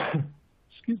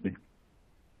 Excuse me.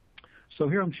 So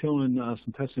here I'm showing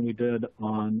some testing we did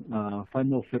on 5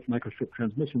 mil thick microstrip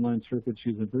transmission line circuits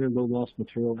using very low loss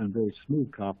material and very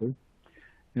smooth copper.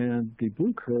 And the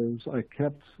blue curves I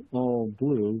kept all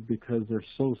blue because they're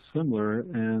so similar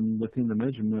and within the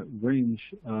measurement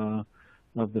range of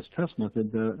this test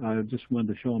method that I just wanted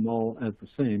to show them all as the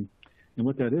same. And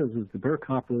what that is the bare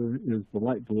copper is the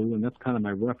light blue, and that's kind of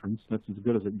my reference. That's as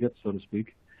good as it gets, so to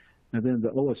speak. And then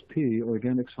the OSP,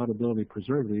 organic solubility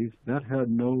preservative, that had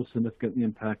no significant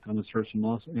impact on insertion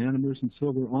loss, and immersion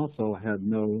silver also had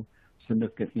no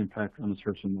significant impact on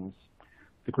insertion loss.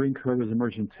 The green curve is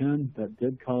immersion tin. That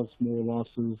did cause more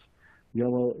losses.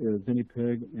 Yellow is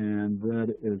pig, and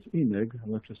red is EMIG,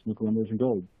 electrous nickel immersion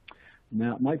gold.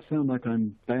 Now, it might sound like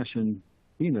I'm bashing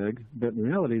EMIG, but in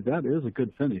reality, that is a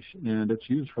good finish, and it's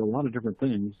used for a lot of different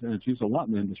things, and it's used a lot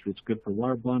in the industry. It's good for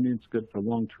wire bonding. It's good for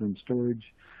long-term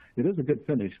storage. It is a good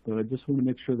finish, but I just want to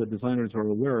make sure that designers are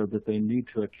aware that they need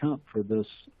to account for this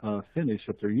finish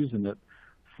if they're using it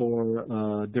for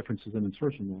differences in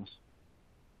insertion loss.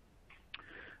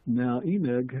 Now,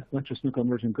 EMIG, electrous nickel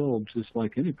immersion gold, just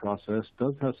like any process,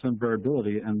 does have some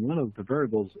variability, and one of the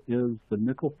variables is the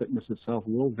nickel thickness itself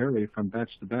will vary from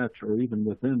batch to batch, or even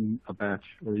within a batch,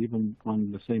 or even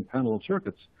on the same panel of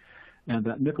circuits. And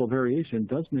that nickel variation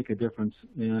does make a difference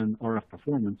in RF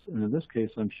performance, and in this case,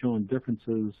 I'm showing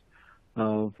differences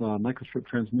of microstrip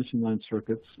transmission line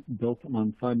circuits built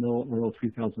on 5 mil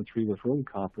RL3003 with rolled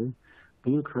copper.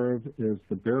 Blue curve is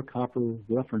the bare copper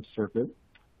reference circuit.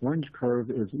 Orange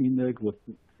curve is EMIG with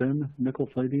thin nickel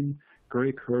plating.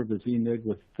 Gray curve is EMIG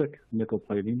with thick nickel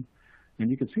plating.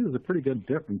 And you can see there's a pretty good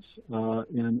difference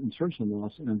in insertion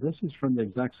loss. And this is from the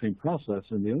exact same process.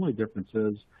 And the only difference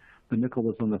is the nickel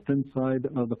is on the thin side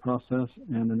of the process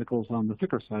and the nickel is on the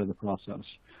thicker side of the process.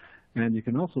 And you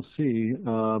can also see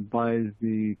by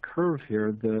the curve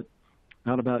here that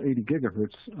at about 80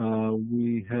 gigahertz,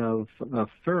 we have a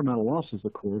fair amount of losses,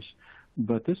 of course.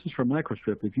 But this is for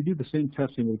microstrip. If you do the same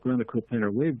testing with grounded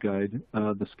coplanar waveguide,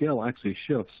 the scale actually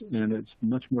shifts, and it's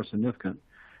much more significant.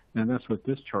 And that's what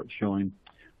this chart's showing.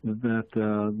 that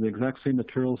the exact same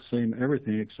material, same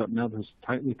everything, except now this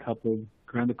tightly coupled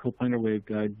grounded coplanar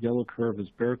waveguide. Yellow curve is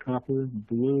bare copper,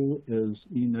 blue is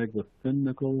E-neg with thin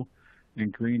nickel,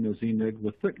 and green is E-neg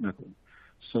with thick nickel.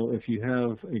 So if you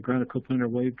have a grounded coplanar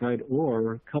waveguide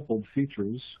or coupled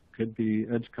features, could be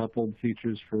edge coupled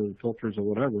features for filters or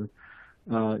whatever,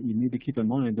 you need to keep in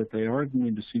mind that they are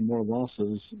going to see more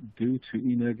losses due to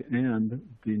E-neg, and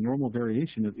the normal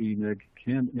variation of E-neg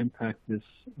can impact this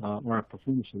RF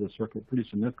performance of the circuit pretty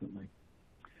significantly.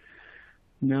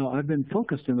 Now, I've been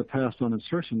focused in the past on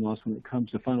insertion loss when it comes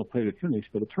to final plated finish,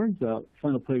 but it turns out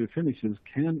final plated finishes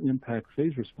can impact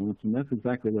phase response, and that's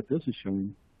exactly what this is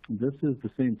showing. This is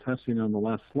the same testing on the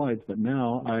last slides, but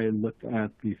now I looked at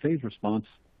the phase response.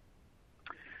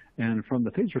 And from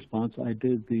the phase response, I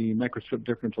did the microstrip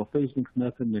differential phase length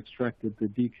method and extracted the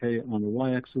decay on the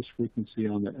y-axis, frequency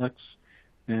on the x,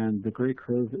 and the gray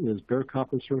curve is bare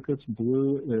copper circuits.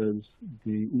 Blue is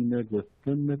the E-neg with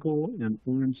thin nickel, and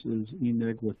orange is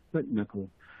E-neg with thick nickel.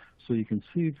 So you can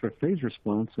see for phase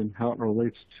response and how it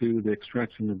relates to the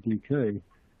extraction of decay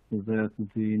that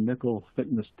the nickel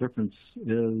thickness difference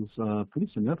is pretty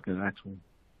significant, actually.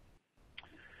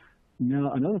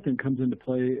 Now, another thing comes into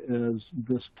play is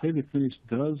this plated finish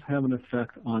does have an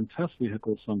effect on test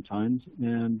vehicles sometimes,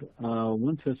 and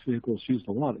one test vehicle that's used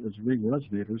a lot is ring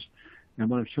resonators. And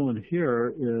what I'm showing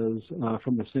here is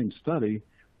from the same study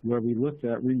where we looked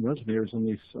at ring resonators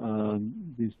on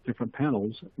these different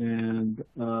panels, and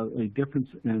a difference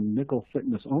in nickel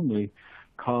thickness only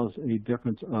caused a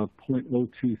difference of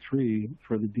 0.023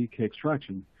 for the decay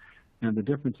extraction. And the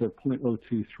difference of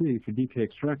 0.023 for decay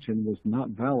extraction was not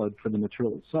valid for the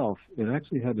material itself. It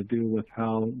actually had to do with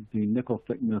how the nickel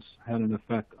thickness had an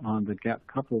effect on the gap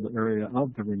coupled area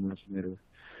of the ring resonator.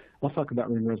 I'll talk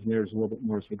about ring resonators a little bit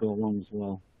more as we go along as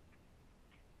well.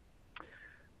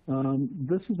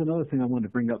 This is another thing I wanted to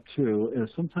bring up too, is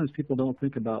sometimes people don't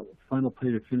think about final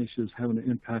plated finishes having an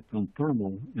impact on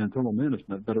thermal and thermal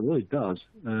management, but it really does.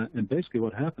 And basically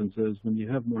what happens is when you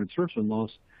have more insertion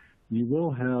loss, you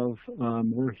will have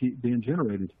more heat being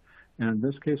generated. And in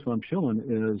this case, what I'm showing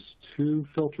is two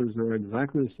filters that are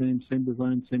exactly the same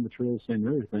design, same material, same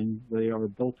everything. They are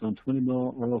built on 20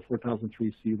 mil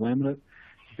RL4003C laminate,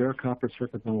 bare copper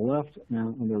circuits on the left,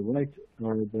 and on the right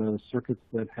are the circuits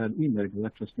that had E-neg,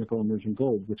 electrous nickel immersion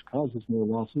gold, which causes more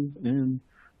losses and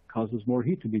causes more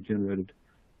heat to be generated.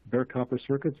 Bare copper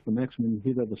circuits, the maximum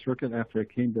heat of the circuit after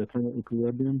it came to thermal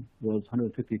equilibrium was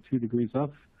 152 degrees F.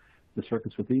 The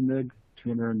circuits with E-neg,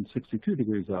 262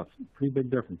 degrees F. Pretty big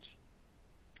difference.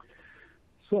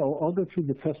 So I'll go through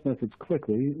the test methods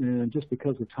quickly, and just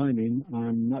because of timing,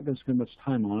 I'm not going to spend much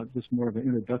time on it, just more of an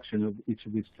introduction of each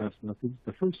of these test methods.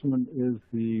 The first one is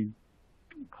the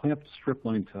clamped strip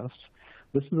line test.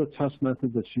 This is a test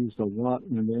method that's used a lot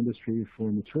in the industry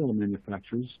for material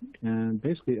manufacturers, and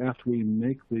basically after we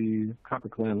make the copper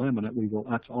clad laminate, we will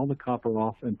etch all the copper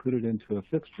off and put it into a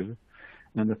fixture,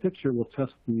 and the fixture will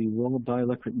test the raw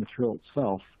dielectric material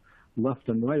itself. Left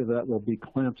and right of that will be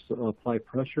clamps that will apply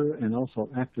pressure and also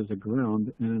act as a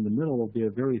ground, and in the middle will be a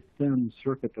very thin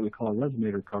circuit that we call a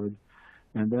resonator card,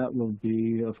 and that will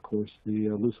be, of course, the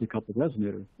loosely coupled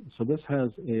resonator. So this has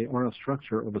a RF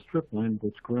structure of a strip line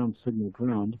that's ground signal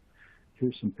ground.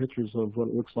 Here's some pictures of what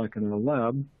it looks like in our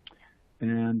lab,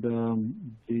 and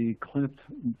the clamped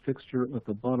fixture at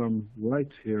the bottom right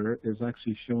here is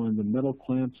actually showing the metal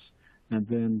clamps and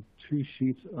then two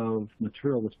sheets of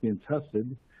material that's being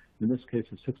tested. In this case,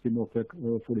 it's 60 mil thick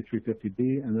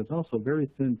OL4350B, and there's also very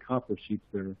thin copper sheets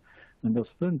there. And those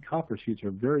thin copper sheets are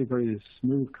very, very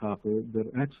smooth copper that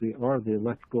actually are the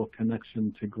electrical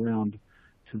connection to ground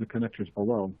to the connectors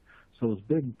below. So those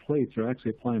big plates are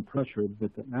actually applying pressure,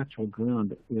 but the actual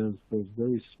ground is those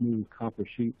very smooth copper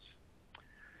sheets.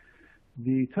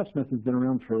 The test method's been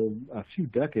around for a few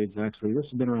decades, actually. This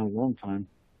has been around a long time.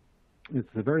 It's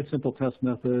a very simple test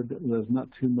method. There's not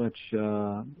too much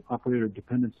operator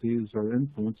dependencies or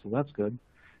influence, so that's good.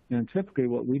 And typically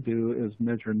what we do is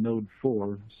measure node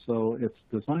 4. So it's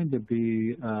designed to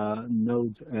be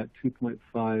nodes at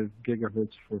 2.5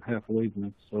 gigahertz for half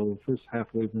wavelengths. So first half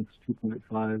wavelengths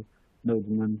 2.5, node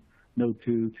 1, node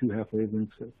 2, two half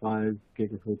wavelengths at 5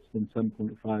 gigahertz, then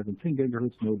 7.5 and 10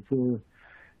 gigahertz, node 4.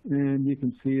 And you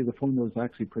can see the formula is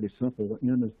actually pretty simple.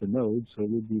 N is the node, so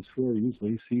we'd use 4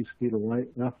 usually. C, speed of light.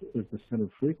 F is the center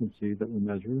frequency that we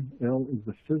measure. L is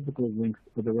the physical length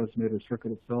of the resonator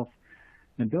circuit itself.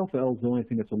 And delta L is the only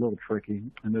thing that's a little tricky,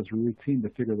 and there's a routine to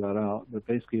figure that out. But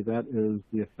basically that is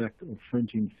the effect of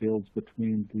fringing fields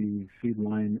between the feed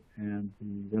line and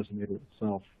the resonator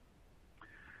itself.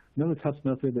 Another test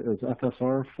method is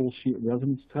FSR, full sheet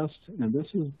resonance test, and this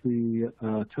is the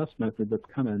test method that's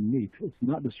kind of neat. It's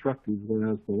not destructive,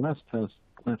 whereas the last test,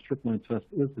 clamp strip line test,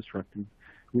 is destructive.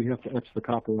 We have to etch the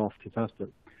copper off to test it.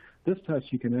 This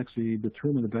test, you can actually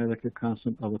determine the dielectric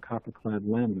constant of a copper-clad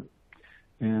laminate.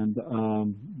 And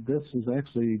this is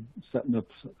actually setting up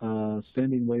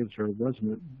standing waves or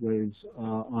resonant waves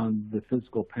on the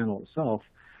physical panel itself.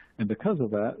 And because of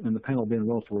that, and the panel being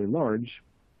relatively large,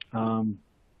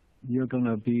 you're going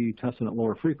to be testing at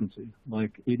lower frequency,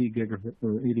 like 80 gigahertz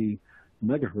or 80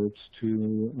 megahertz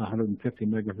to 150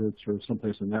 megahertz or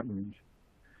someplace in that range.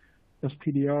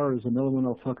 SPDR is another one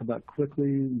I'll talk about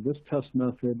quickly. This test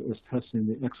method is testing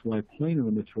the XY plane of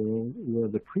the material, where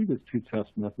the previous two test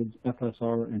methods,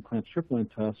 FSR and clamp strip line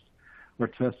test, are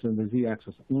testing the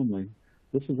Z-axis only.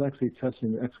 This is actually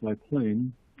testing the XY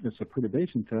plane. It's a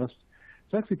perturbation test.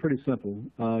 It's actually pretty simple.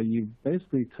 You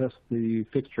basically test the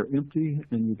fixture empty,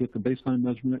 and you get the baseline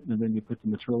measurement, and then you put the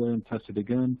material in, test it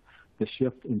again. The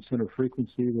shift in center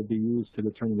frequency will be used to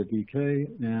determine the decay,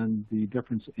 and the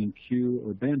difference in Q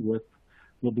or bandwidth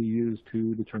will be used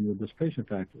to determine the dissipation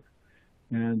factor.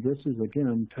 And this is,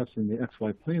 again, testing the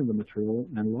XY plane of the material,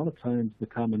 and a lot of times the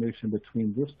combination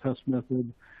between this test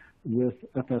method with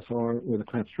FSR or the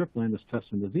clamp strip line that's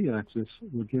testing the Z-axis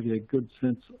will give you a good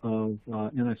sense of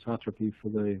anisotropy for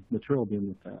the material being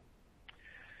looked at.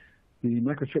 The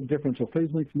microstrip differential phase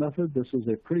length method, this is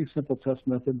a pretty simple test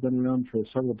method, been around for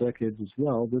several decades as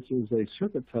well. This is a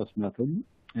circuit test method,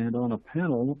 and on a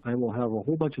panel, I will have a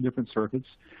whole bunch of different circuits.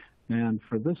 And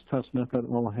for this test method,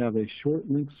 I'll have a short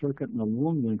length circuit and a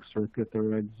long length circuit.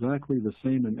 They're exactly the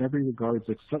same in every regards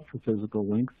except for physical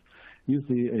length,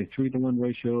 usually a 3-to-1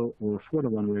 ratio or a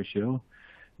 4-to-1 ratio.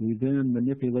 We then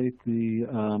manipulate the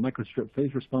microstrip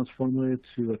phase response formula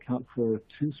to account for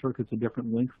two circuits of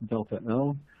different length, delta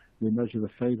L. We measure the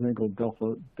phase angle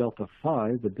delta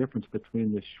phi, the difference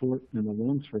between the short and the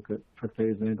long circuit for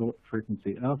phase angle,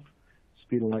 frequency F,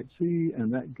 speed of light C,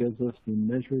 and that gives us the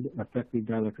measured effective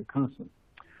dielectric constant.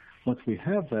 Once we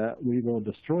have that, we will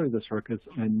destroy the circuits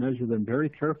and measure them very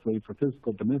carefully for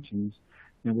physical dimensions,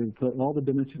 and we put all the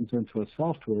dimensions into a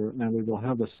software, and we will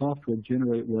have the software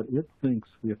generate what it thinks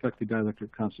the effective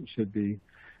dielectric constant should be.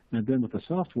 And then with the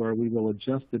software, we will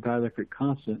adjust the dielectric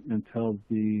constant until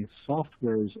the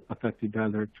software's effective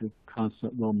dielectric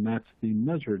constant will match the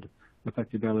measured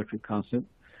effective dielectric constant,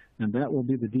 and that will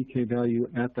be the decay value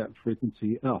at that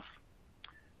frequency F.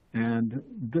 And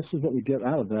this is what we get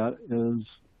out of that is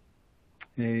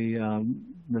a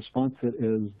response that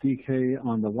is decay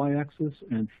on the y-axis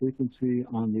and frequency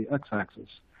on the x-axis.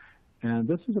 And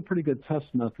this is a pretty good test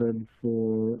method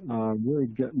for really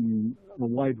getting a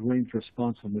wide range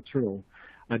response of material.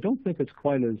 I don't think it's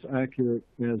quite as accurate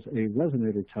as a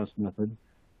resonator test method,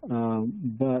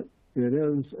 but it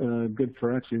is good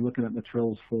for actually looking at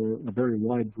materials for a very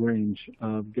wide range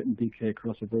of getting decay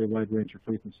across a very wide range of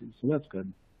frequencies. So that's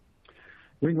good.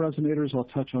 Ring resonators I'll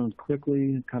touch on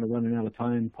quickly, kind of running out of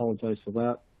time, apologize for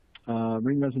that.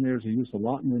 Ring resonators are used a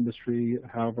lot in the industry.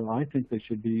 However, I think they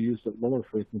should be used at lower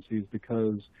frequencies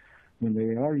because when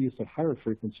they are used at higher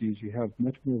frequencies, you have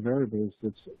much more variables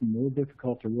that's more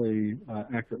difficult to really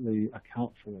accurately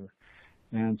account for.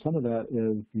 And some of that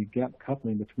is the gap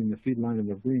coupling between the feed line and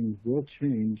the ring will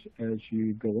change as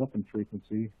you go up in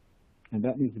frequency, and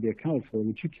that needs to be accounted for,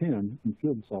 which you can in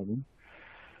field solving.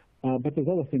 But there's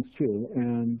other things too,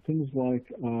 and things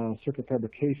like circuit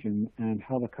fabrication and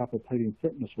how the copper plating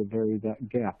thickness will vary that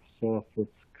gap. So if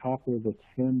it's copper that's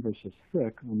thin versus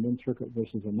thick on one circuit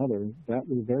versus another, that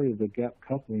will vary the gap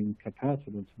coupling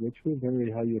capacitance, which will vary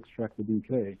how you extract the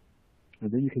decay. And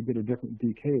then you can get a different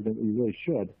decay than you really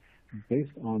should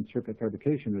based on circuit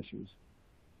fabrication issues.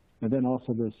 And then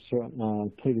also there's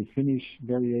plated finish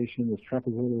variation, there's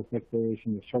trapezoidal effect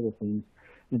variation, there's several things.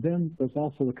 And then there's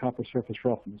also the copper surface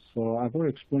roughness. So I've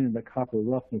already explained that copper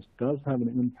roughness does have an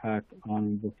impact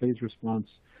on the phase response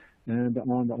and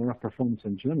on the RF performance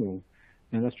in general.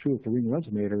 And that's true with the ring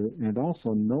resonator. And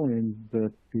also knowing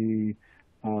that the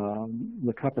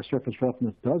copper surface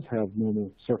roughness does have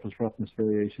normal surface roughness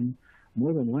variation,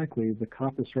 more than likely the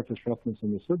copper surface roughness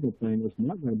in the signal plane is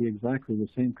not going to be exactly the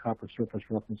same copper surface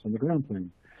roughness on the ground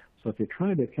plane. So if you're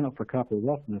trying to account for copper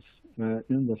roughness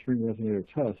in this ring resonator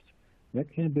test, that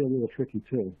can be a little tricky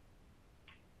too.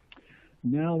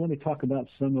 Now let me talk about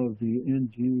some of the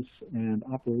end use and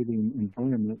operating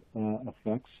environment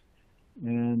effects.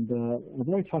 And I've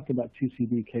already talked about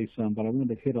TCDK some, but I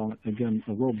wanted to hit on it again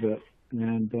a little bit.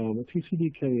 And what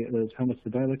TCDK is how much the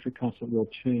dielectric constant will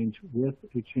change with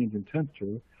a change in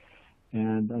temperature.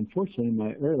 And unfortunately,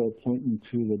 my arrow pointing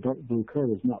to the dark blue curve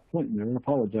is not pointing there. I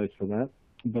apologize for that.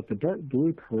 But the dark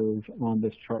blue curve on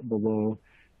this chart below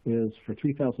is for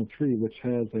 3003, which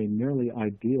has a nearly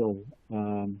ideal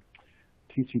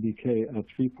TCDK of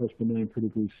 3 parts per million per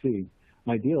degree C.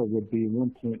 Ideal would be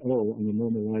 1.0 on the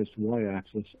normalized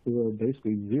y-axis, or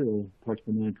basically 0 parts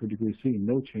per million per degree C,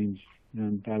 no change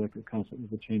in dielectric constant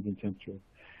with a change in temperature.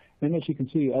 And as you can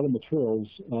see, other materials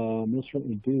most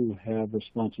certainly do have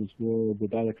responses where the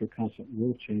dielectric constant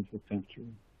will change with temperature.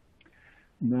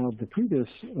 Now, the previous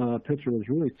picture was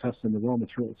really testing the raw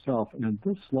material itself, and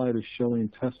this slide is showing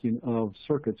testing of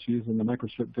circuits using the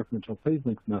microstrip differential phase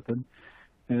length method,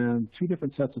 and 2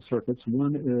 different sets of circuits.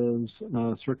 One is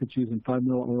circuits using 5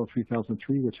 mil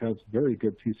RL3003, which has very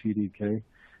good TCDK,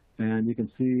 and you can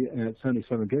see at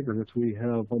 77 gigahertz we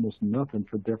have almost nothing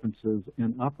for differences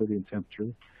in operating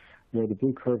temperature, where the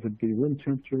blue curve would be room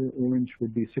temperature, orange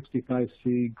would be 65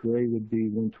 C, gray would be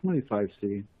 125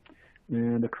 C.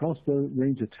 And across the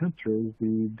range of temperatures,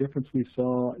 the difference we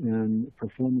saw in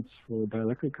performance for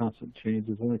dielectric constant change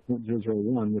is only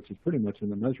 0.001, which is pretty much in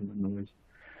the measurement noise.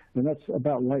 And that's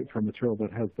about right for a material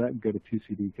that has that good a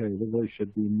TCDK. There really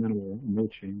should be minimal, no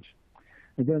change.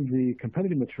 And then the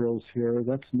competitive materials here,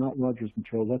 that's not Rogers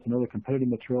material, that's another competitive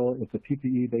material. It's a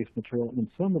PPE-based material, and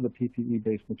some of the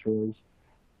PPE-based materials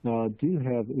do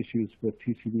have issues with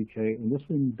TCDK, and this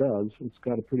one does. It's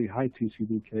got a pretty high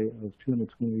TCDK of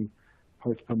 220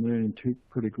 parts per million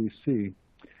per degree C.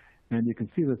 And you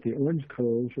can see that the orange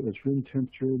curve is room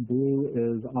temperature, blue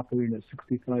is operating at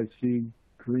 65 C,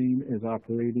 green is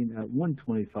operating at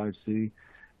 125 C,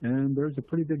 and there's a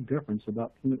pretty big difference,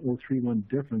 about 0.031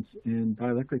 difference in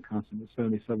dielectric constant at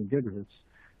 77 gigahertz.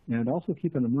 And also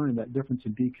keep in mind that difference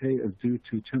in DK is due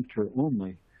to temperature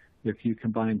only. If you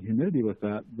combine humidity with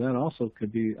that, that also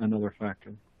could be another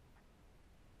factor.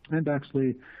 And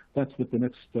actually, that's what the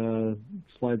next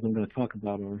slides I'm going to talk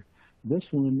about are. This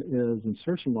one is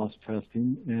insertion loss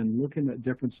testing and looking at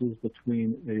differences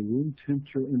between a room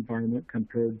temperature environment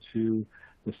compared to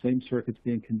the same circuits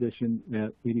being conditioned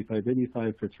at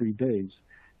 85-85 for 3 days.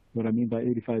 What I mean by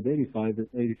 85-85 is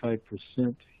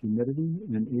 85% humidity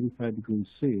and 85 degrees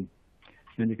C.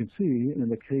 And you can see in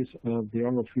the case of the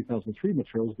RL3003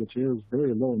 materials, which is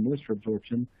very low in moisture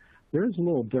absorption, there is a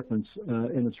little difference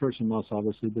in insertion loss,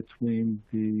 obviously, between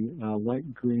the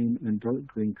light green and dark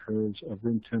green curves of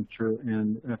room temperature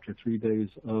and after 3 days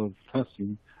of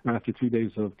testing, or after 3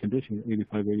 days of conditioning at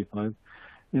 85-85.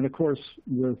 And of course,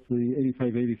 with the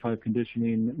 85-85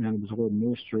 conditioning and absorbed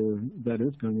moisture, that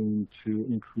is going to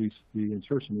increase the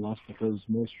insertion loss because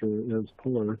moisture is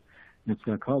polar and it's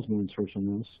going to cause more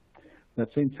insertion loss. That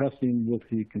same testing with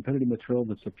the competitive material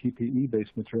that's a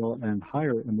PPE-based material and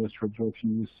higher in moisture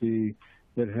absorption, you see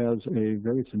that has a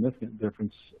very significant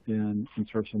difference in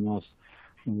insertion loss,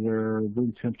 where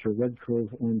room temperature red curve,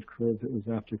 orange curve is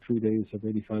after 3 days of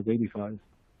 85-85.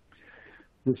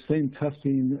 The same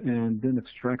testing and then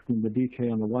extracting the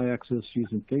DK on the y-axis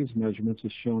using phase measurements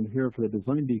is shown here for the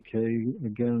design DK.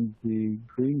 Again, the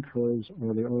green curves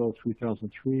are the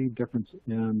RL3003, difference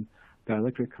in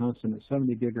dielectric constant at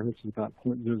 70 gigahertz is about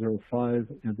 0.005,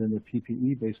 and then the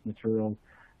PPE-based material,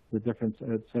 the difference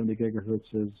at 70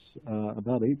 gigahertz is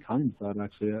about 8 times that,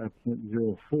 actually, at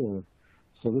 0.04.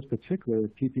 So this particular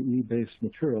PPE-based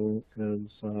material is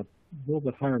a little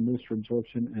bit higher moisture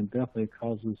absorption and definitely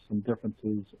causes some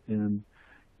differences in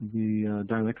the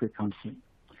dielectric constant.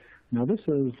 Now this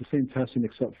is the same testing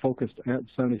except focused at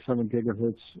 77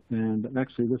 gigahertz, and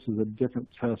actually this is a different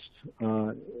test.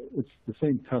 It's the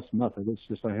same test method, it's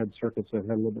just I had circuits that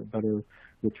had a little bit better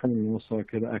returning so I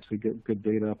could actually get good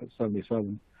data up at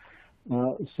 77.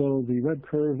 So the red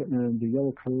curve and the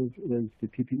yellow curve is the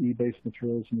PPE-based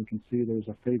materials, and you can see there's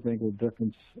a phase angle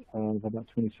difference of about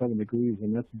 27 degrees,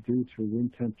 and that's due to room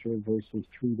temperature versus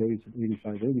 3 days at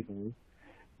 85-85.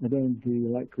 And then the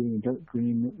light green and dark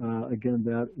green, again,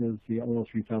 that is the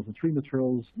RL3003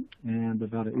 materials, and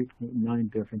about an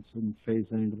 8.9 difference in phase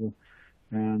angle.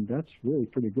 And that's really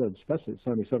pretty good, especially at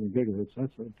 77 gigahertz.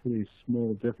 That's a pretty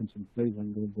small difference in phase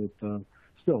angle, but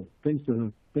still, things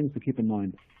to keep in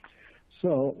mind.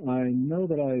 So I know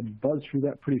that I buzzed through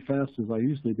that pretty fast, as I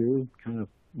usually do. Kind of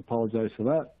apologize for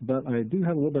that. But I do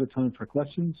have a little bit of time for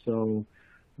questions, so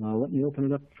let me open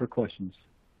it up for questions.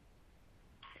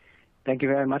 Thank you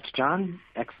very much, John.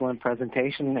 Excellent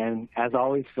presentation, and as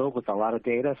always, filled with a lot of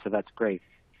data, so that's great.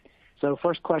 So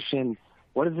first question,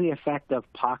 what is the effect of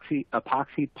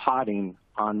epoxy potting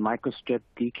on microstrip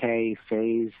decay,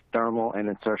 phase, thermal, and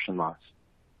insertion loss?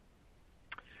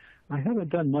 I haven't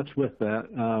done much with that.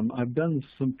 I've done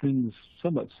some things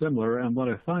somewhat similar, and what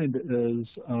I find is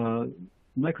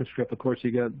microstrip, of course,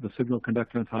 you get the signal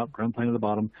conductor on top, ground plane at the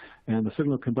bottom, and the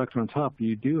signal conductor on top,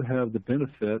 you do have the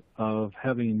benefit of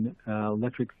having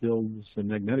electric fields and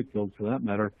magnetic fields, for that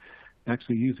matter,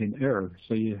 actually using air.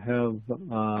 So you have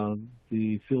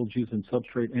the fields using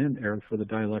substrate and air for the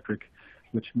dielectric,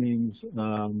 which means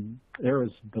air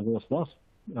is the lowest loss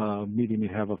medium you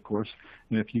have, of course.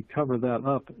 And if you cover that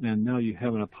up and now you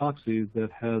have an epoxy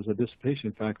that has a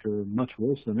dissipation factor much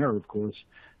worse than air, of course,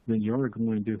 then you're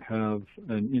going to have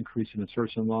an increase in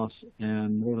insertion loss,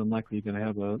 and more than likely you're going to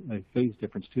have a phase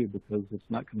difference too, because it's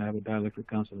not going to have a dielectric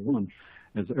constant of 1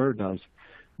 as air does.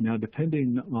 Now,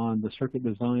 depending on the circuit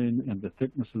design and the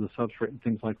thickness of the substrate and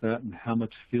things like that, and how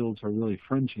much fields are really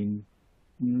fringing,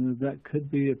 that could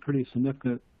be a pretty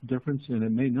significant difference, and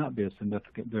it may not be a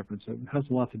significant difference. It has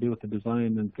a lot to do with the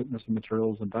design and thickness of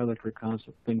materials and dielectric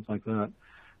constant, things like that.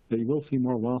 But you will see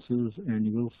more losses, and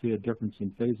you will see a difference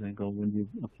in phase angle when you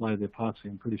apply the epoxy.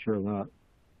 I'm pretty sure of that.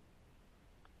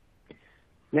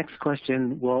 Next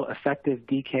question, will effective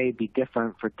decay be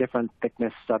different for different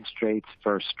thickness substrates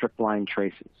for strip line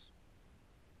traces?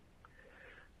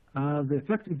 The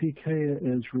effective decay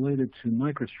is related to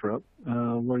microstrip,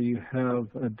 where you have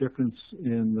a difference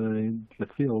in the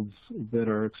fields that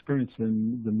are experienced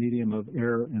in the medium of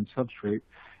air and substrate.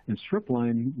 In strip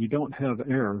line, you don't have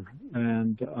air,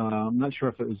 and I'm not sure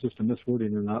if it was just a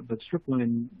miswording or not, but strip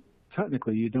line,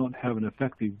 technically, you don't have an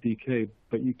effective decay,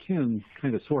 but you can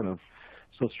kind of sort of.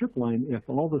 So strip line, if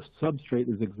all the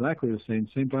substrate is exactly the same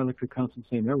dielectric constant,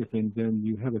 same everything, then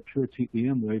you have a pure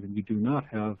TEM wave and you do not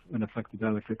have an effective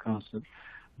dielectric constant.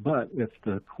 But if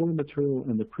the core material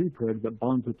and the prepreg that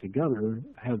bonds it together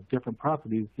has different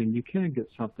properties, then you can get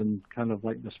something kind of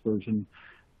like dispersion.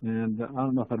 And I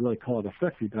don't know if I'd really call it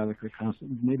effective dielectric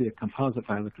constant, maybe a composite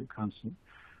dielectric constant.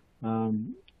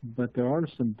 But there are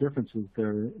some differences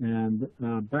there. And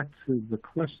back to the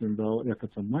question, though, if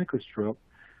it's a microstrip,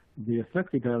 the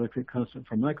effective dielectric constant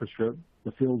for microstrip,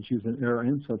 the fields using air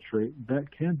and substrate, that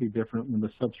can be different when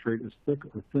the substrate is thick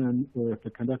or thin, or if the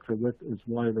conductor width is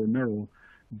wide or narrow,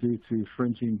 due to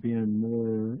fringing being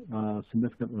more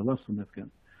significant or less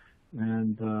significant.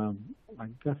 And I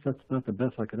guess that's not the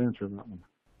best I could answer that one.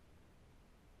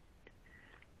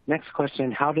 Next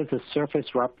question, how does the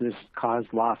surface roughness cause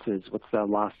losses? What's the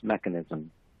loss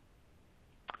mechanism?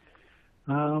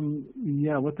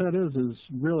 Yeah, what that is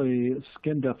really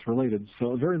skin depth related.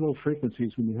 So at very low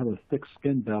frequencies, when you have a thick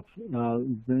skin depth,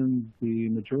 then the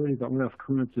majority of the RF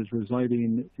current is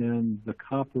residing in the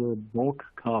copper, bulk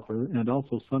copper, and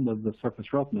also some of the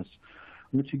surface roughness.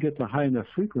 Once you get to high enough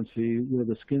frequency where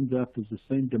the skin depth is the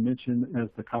same dimension as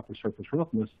the copper surface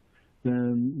roughness,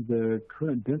 then the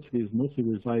current density is mostly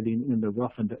residing in the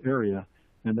roughened area.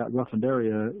 And that roughened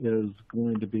area is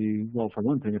going to be, well, for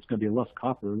one thing, it's going to be less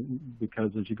copper, because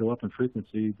as you go up in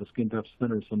frequency, the skin depth's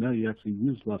thinner, so now you actually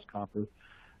use less copper.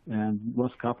 And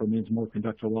less copper means more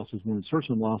conductor losses, more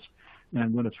insertion loss.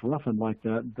 And when it's roughened like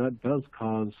that, that does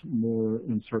cause more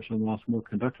insertion loss, more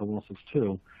conductor losses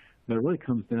too. But it really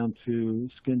comes down to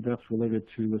skin depth related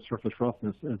to the surface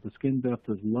roughness. As the skin depth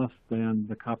is less than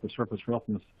the copper surface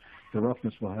roughness, the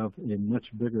roughness will have a much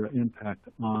bigger impact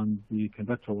on the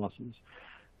conductor losses.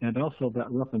 And also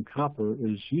that roughened copper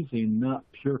is usually not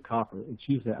pure copper. It's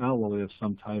usually alloy of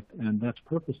some type, and that's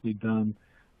purposely done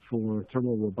for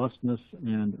thermal robustness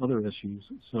and other issues.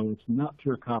 So it's not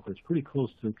pure copper. It's pretty close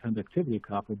to conductivity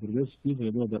copper, but it is usually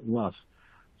a little bit less.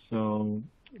 So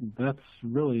that's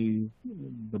really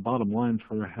the bottom line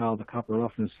for how the copper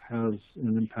roughness has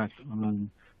an impact on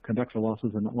conductor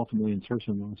losses and ultimately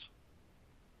insertion loss.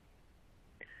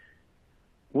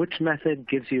 Which method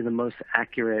gives you the most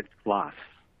accurate loss?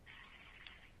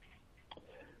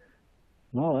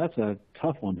 Well, that's a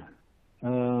tough one.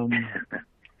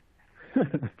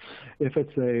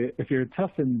 If you're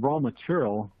testing raw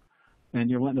material and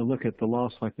you're wanting to look at the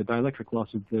loss, like the dielectric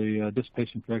loss of the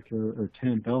dissipation factor or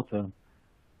tan delta,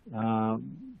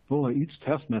 boy, each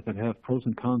test method have pros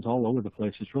and cons all over the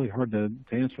place. It's really hard to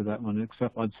answer that one,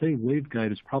 except I'd say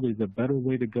waveguide is probably the better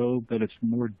way to go, but it's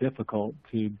more difficult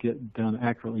to get done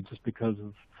accurately just because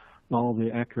of all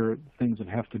the accurate things that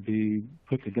have to be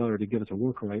put together to get it to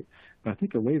work right. But I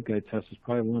think a waveguide test is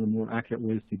probably one of the more accurate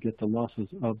ways to get the losses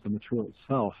of the material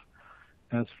itself.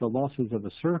 As for losses of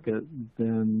a circuit,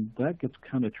 then that gets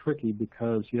kind of tricky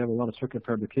because you have a lot of circuit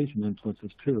fabrication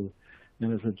influences too.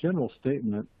 And as a general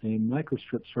statement, a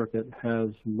microstrip circuit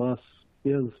is less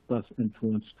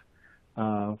influenced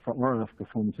for RF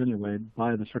performance anyway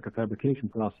by the circuit fabrication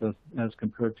process as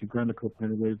compared to ground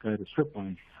coplanar waveguide or strip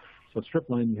line. So strip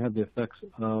line, you have the effects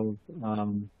of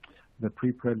the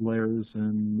pre-preg layers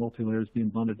and multi-layers being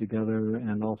bonded together,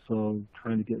 and also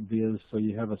trying to get vias so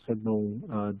you have a signal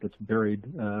that's buried.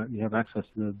 You have access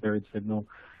to the buried signal.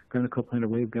 Granite coplanar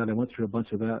waveguide, I went through a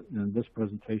bunch of that in this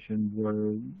presentation,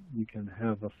 where you can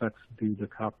have effects due to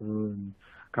copper and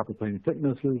copper plating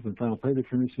thicknesses and final plated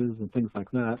finishes and things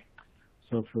like that.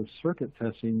 So for circuit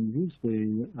testing,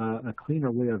 usually a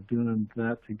cleaner way of doing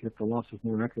that to get the losses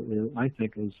more accurately, I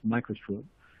think, is microstrip.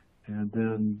 And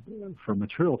then for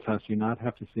material testing, I'd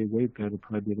have to say waveguide would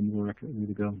probably be the more accurate way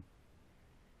to go.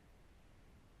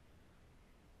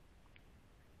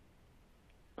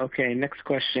 Okay, next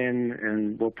question,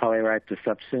 and we'll probably wrap this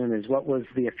up soon, is what was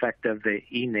the effect of the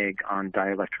ENIG on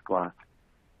dielectric loss?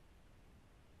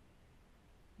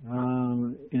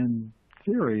 In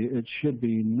theory, it should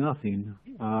be nothing.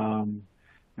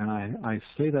 And I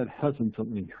say that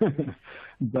hesitantly,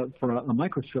 but for a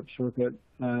microstrip circuit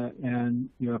and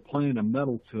you're applying a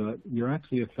metal to it, you're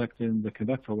actually affecting the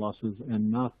conductor losses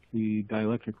and not the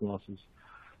dielectric losses.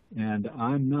 And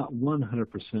I'm not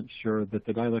 100% sure that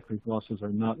the dielectric losses are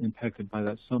not impacted by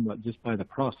that somewhat just by the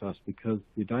process, because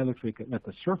the dielectric at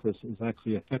the surface is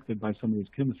actually affected by some of these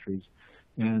chemistries.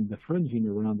 And the fringing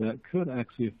around that could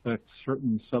actually affect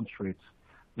certain substrates.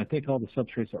 I think all the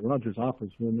substrates that Rogers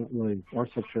offers our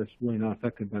substrates really not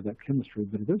affected by that chemistry,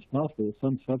 but it is possible that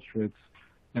some substrates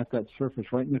at that surface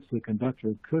right next to the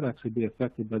conductor could actually be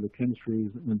affected by the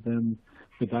chemistries, and then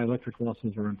the dielectric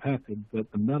losses are impacted.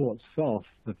 But the metal itself,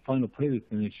 the final plated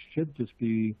finish, should just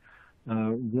be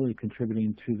really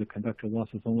contributing to the conductor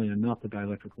losses only and not the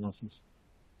dielectric losses.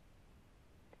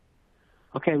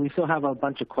 Okay, we still have a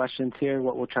bunch of questions here.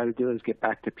 What we'll try to do is get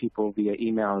back to people via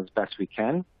email as best we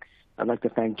can. I'd like to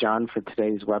thank John for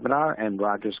today's webinar and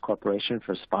Rogers Corporation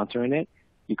for sponsoring it.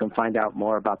 You can find out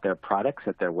more about their products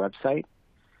at their website.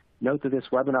 Note that this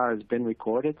webinar has been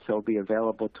recorded, so it'll be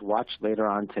available to watch later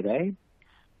on today.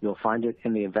 You'll find it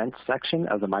in the events section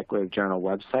of the Microwave Journal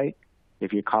website.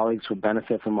 If your colleagues would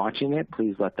benefit from watching it,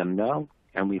 please let them know.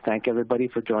 And we thank everybody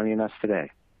for joining us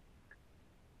today.